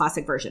Amplified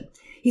Classic version.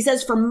 He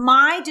says, for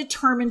my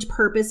determined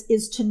purpose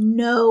is to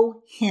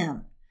know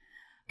him.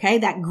 Okay,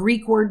 that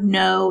Greek word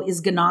know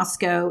is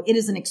gnosko. It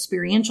is an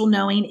experiential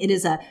knowing. It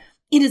is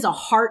a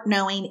heart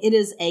knowing. It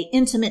is a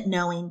intimate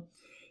knowing.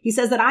 He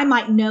says that I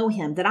might know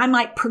him, that I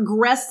might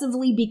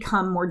progressively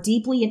become more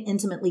deeply and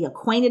intimately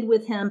acquainted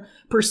with him,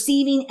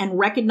 perceiving and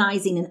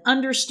recognizing and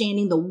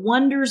understanding the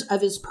wonders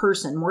of his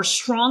person more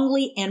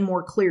strongly and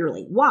more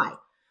clearly. Why?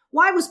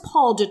 Why was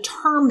Paul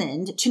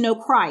determined to know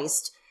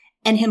Christ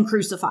and him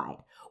crucified?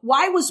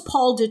 Why was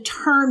Paul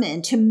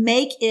determined to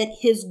make it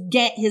his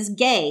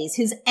gaze,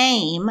 his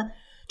aim,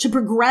 to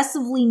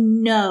progressively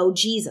know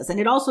Jesus? And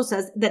it also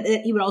says that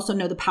he would also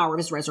know the power of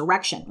his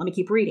resurrection. Let me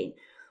keep reading.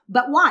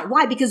 But why?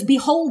 Why? Because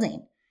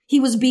beholding. He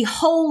was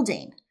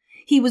beholding.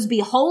 He was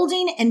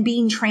beholding and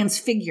being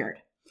transfigured.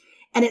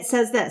 And it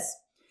says this,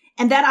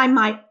 and that I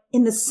might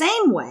in the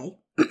same way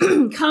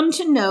come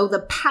to know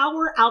the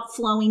power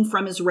outflowing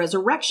from his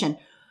resurrection.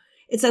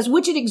 It says,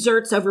 which it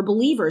exerts over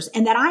believers,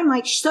 and that I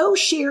might so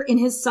share in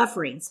his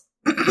sufferings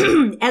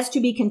as to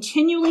be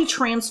continually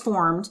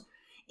transformed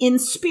in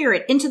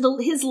spirit into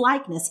his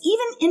likeness,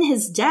 even in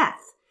his death,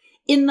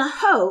 in the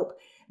hope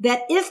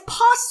that if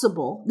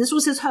possible, this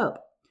was his hope,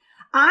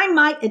 I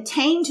might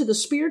attain to the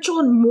spiritual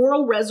and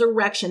moral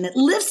resurrection that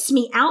lifts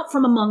me out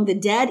from among the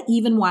dead,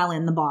 even while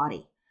in the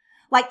body.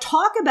 Like,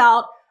 talk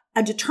about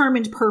a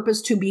determined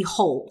purpose to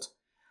behold.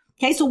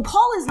 Okay, so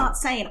Paul is not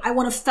saying, I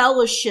want to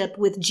fellowship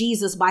with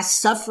Jesus by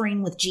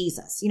suffering with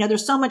Jesus. You know,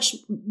 there's so much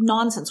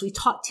nonsense we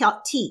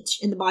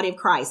teach in the body of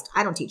Christ.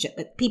 I don't teach it,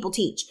 but people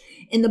teach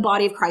in the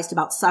body of Christ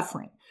about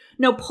suffering.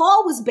 No,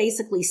 Paul was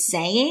basically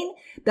saying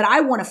that I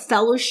want to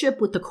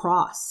fellowship with the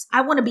cross. I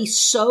want to be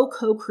so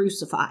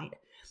co-crucified.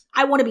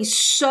 I want to be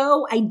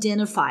so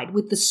identified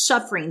with the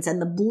sufferings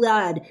and the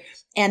blood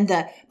and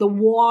the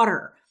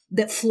water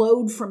that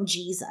flowed from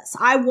Jesus.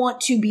 I want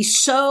to be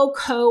so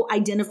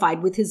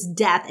co-identified with his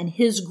death and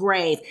his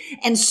grave,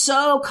 and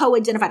so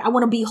co-identified. I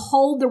want to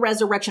behold the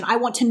resurrection. I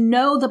want to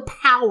know the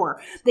power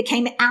that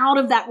came out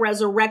of that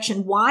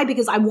resurrection. Why?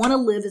 Because I want to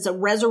live as a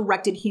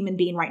resurrected human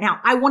being right now.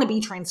 I want to be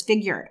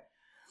transfigured.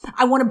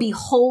 I want to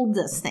behold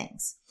these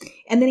things.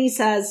 And then he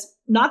says,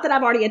 not that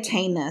I've already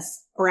attained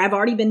this, or I've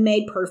already been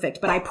made perfect,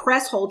 but I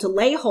press hold to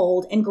lay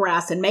hold and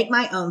grasp and make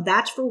my own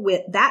that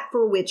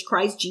for which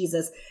Christ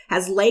Jesus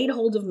has laid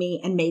hold of me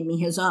and made me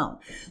his own.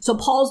 So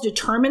Paul's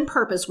determined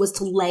purpose was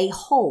to lay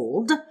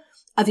hold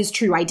of his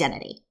true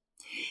identity.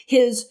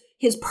 His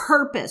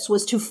purpose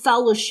was to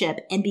fellowship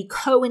and be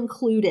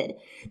co-included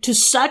to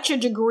such a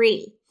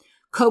degree,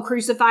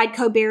 co-crucified,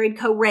 co-buried,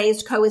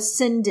 co-raised,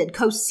 co-ascended,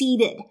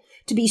 co-seated,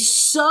 to be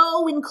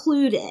so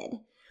included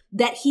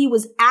that he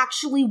was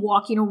actually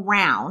walking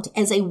around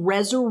as a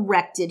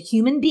resurrected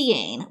human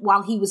being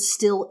while he was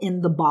still in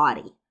the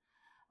body.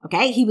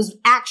 Okay. He was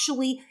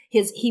actually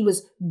he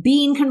was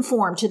being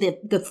conformed to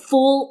the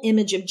full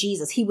image of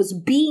Jesus. He was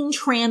being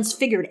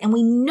transfigured. And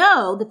we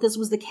know that this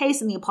was the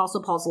case in the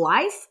Apostle Paul's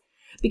life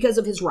because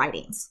of his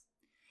writings.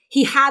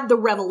 He had the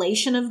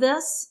revelation of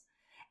this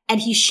and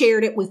he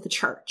shared it with the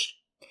church.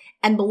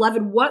 And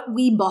beloved, what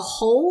we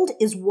behold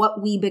is what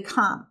we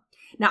become.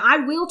 Now, I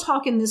will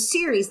talk in this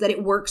series that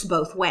it works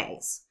both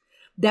ways,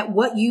 that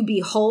what you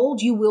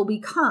behold, you will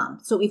become.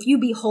 So if you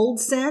behold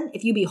sin,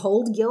 if you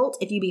behold guilt,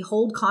 if you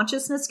behold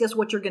consciousness, guess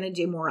what you're going to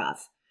do more of?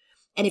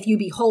 And if you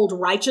behold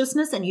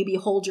righteousness and you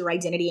behold your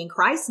identity in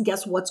Christ,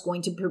 guess what's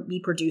going to be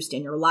produced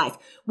in your life?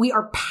 We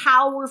are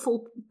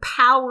powerful,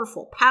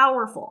 powerful,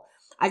 powerful.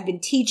 I've been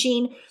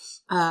teaching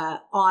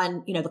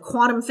on, the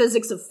quantum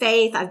physics of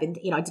faith. I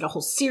did a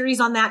whole series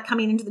on that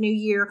coming into the new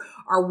year.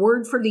 Our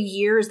word for the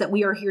year is that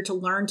we are here to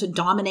learn to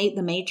dominate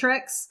the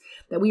matrix,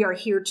 that we are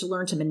here to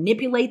learn to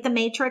manipulate the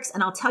matrix.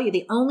 And I'll tell you,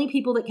 the only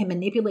people that can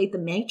manipulate the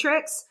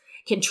matrix,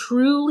 can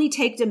truly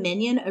take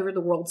dominion over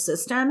the world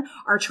system,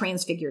 are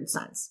transfigured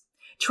sons.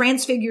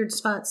 Transfigured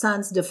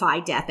sons defy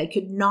death. They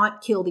could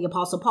not kill the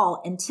Apostle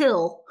Paul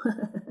until,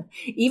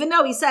 even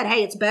though he said,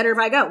 hey, it's better if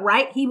I go,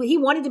 right? He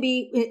wanted to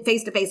be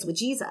face to face with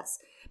Jesus.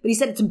 but he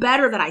said, it's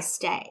better that I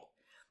stay.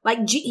 Like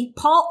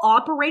Paul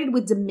operated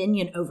with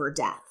dominion over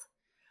death.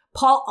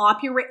 Paul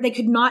operated,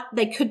 he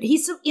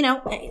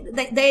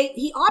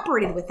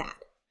operated with that.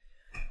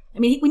 I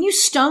mean, when you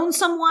stone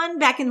someone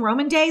back in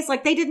Roman days,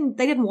 like they didn't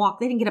get up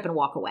and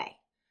walk away.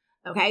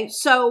 Okay.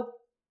 So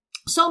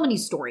many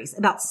stories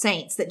about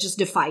saints that just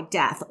defied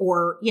death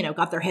or,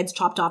 got their heads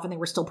chopped off and they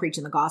were still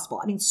preaching the gospel.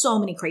 I mean, so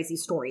many crazy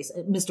stories,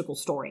 mystical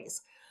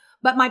stories.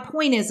 But my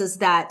point is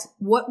that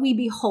what we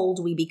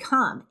behold, we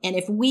become. And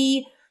if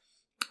we,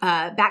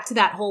 back to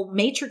that whole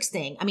matrix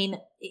thing, I mean,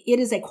 it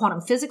is a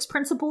quantum physics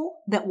principle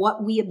that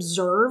what we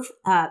observe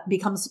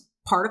becomes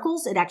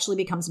particles. It actually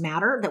becomes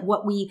matter, that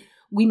what we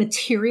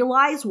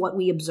materialize what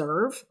we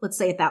observe. Let's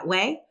say it that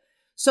way.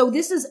 So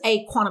this is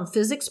a quantum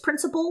physics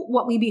principle.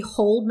 What we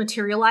behold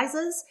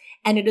materializes,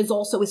 and it is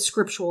also a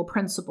scriptural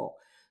principle.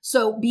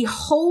 So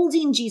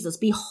beholding Jesus,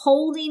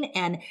 beholding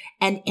and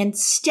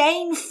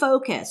staying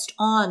focused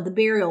on the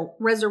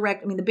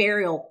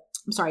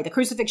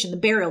crucifixion, the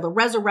burial, the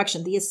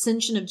resurrection, the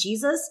ascension of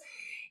Jesus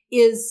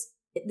is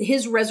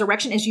his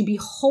resurrection. As you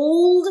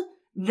behold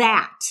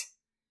that,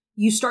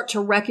 you start to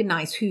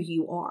recognize who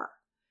you are.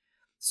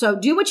 So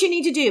do what you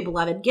need to do,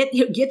 beloved. Get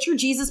your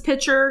Jesus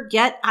picture.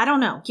 Get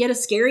a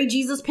scary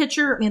Jesus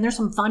picture. I mean, there's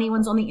some funny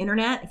ones on the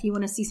internet. If you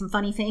want to see some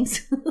funny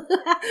things,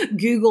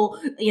 Google,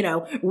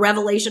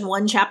 Revelation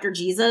 1 chapter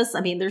Jesus.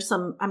 I mean,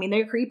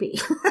 they're creepy,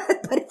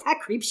 but if that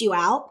creeps you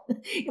out,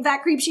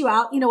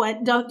 you know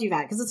what? Don't do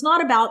that. Cause it's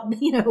not about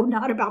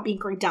being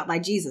creeped out by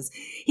Jesus.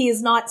 He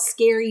is not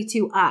scary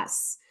to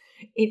us.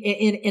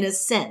 In a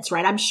sense,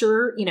 right? I'm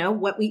sure,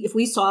 if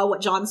we saw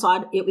what John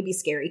saw, it would be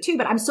scary too.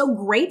 But I'm so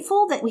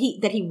grateful that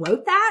he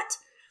wrote that.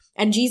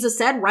 And Jesus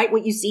said, write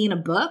what you see in a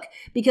book,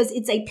 because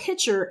it's a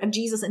picture of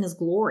Jesus in his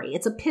glory.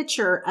 It's a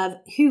picture of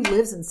who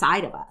lives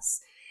inside of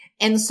us.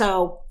 And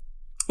so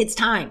it's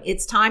time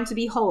to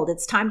behold.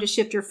 It's time to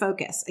shift your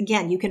focus.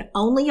 Again, you can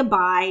only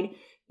abide.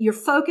 Your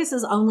focus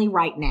is only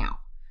right now.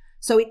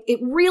 So it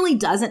really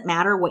doesn't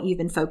matter what you've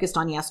been focused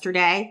on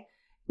yesterday.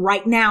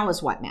 Right now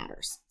is what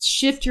matters.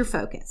 Shift your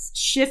focus.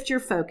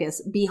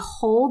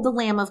 Behold the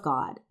Lamb of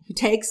God who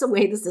takes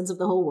away the sins of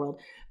the whole world.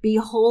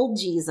 Behold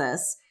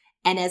Jesus.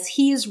 And as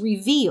he is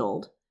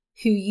revealed,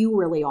 who you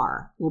really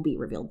are will be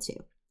revealed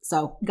too.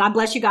 So God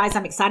bless you guys.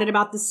 I'm excited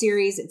about this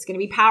series. It's going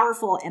to be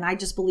powerful. And I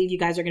just believe you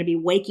guys are going to be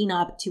waking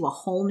up to a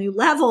whole new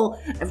level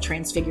of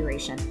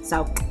transfiguration.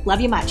 So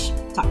love you much.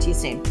 Talk to you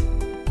soon.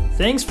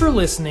 Thanks for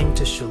listening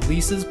to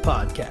Shalisa's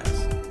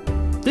podcast.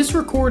 This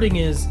recording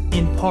is,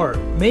 in part,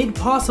 made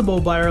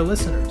possible by our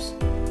listeners.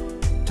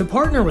 To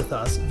partner with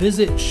us,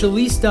 visit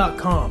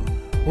Shalise.com,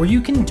 where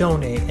you can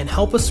donate and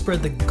help us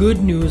spread the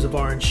good news of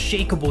our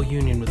unshakable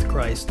union with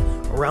Christ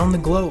around the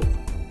globe.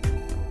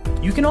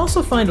 You can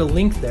also find a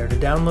link there to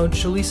download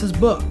Shalisa's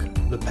book,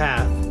 The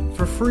Path,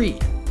 for free.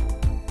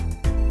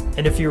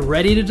 And if you're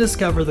ready to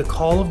discover the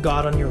call of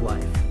God on your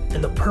life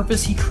and the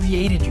purpose he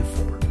created you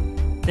for,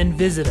 then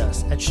visit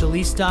us at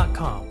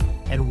Shalise.com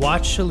and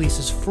watch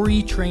Shalisa's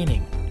free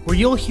training, where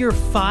you'll hear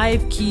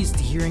 5 keys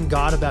to hearing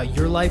God about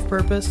your life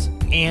purpose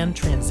and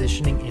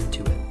transitioning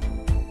into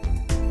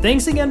it.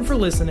 Thanks again for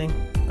listening.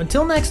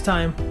 Until next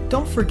time,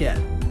 don't forget,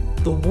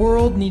 the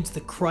world needs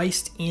the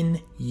Christ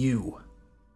in you.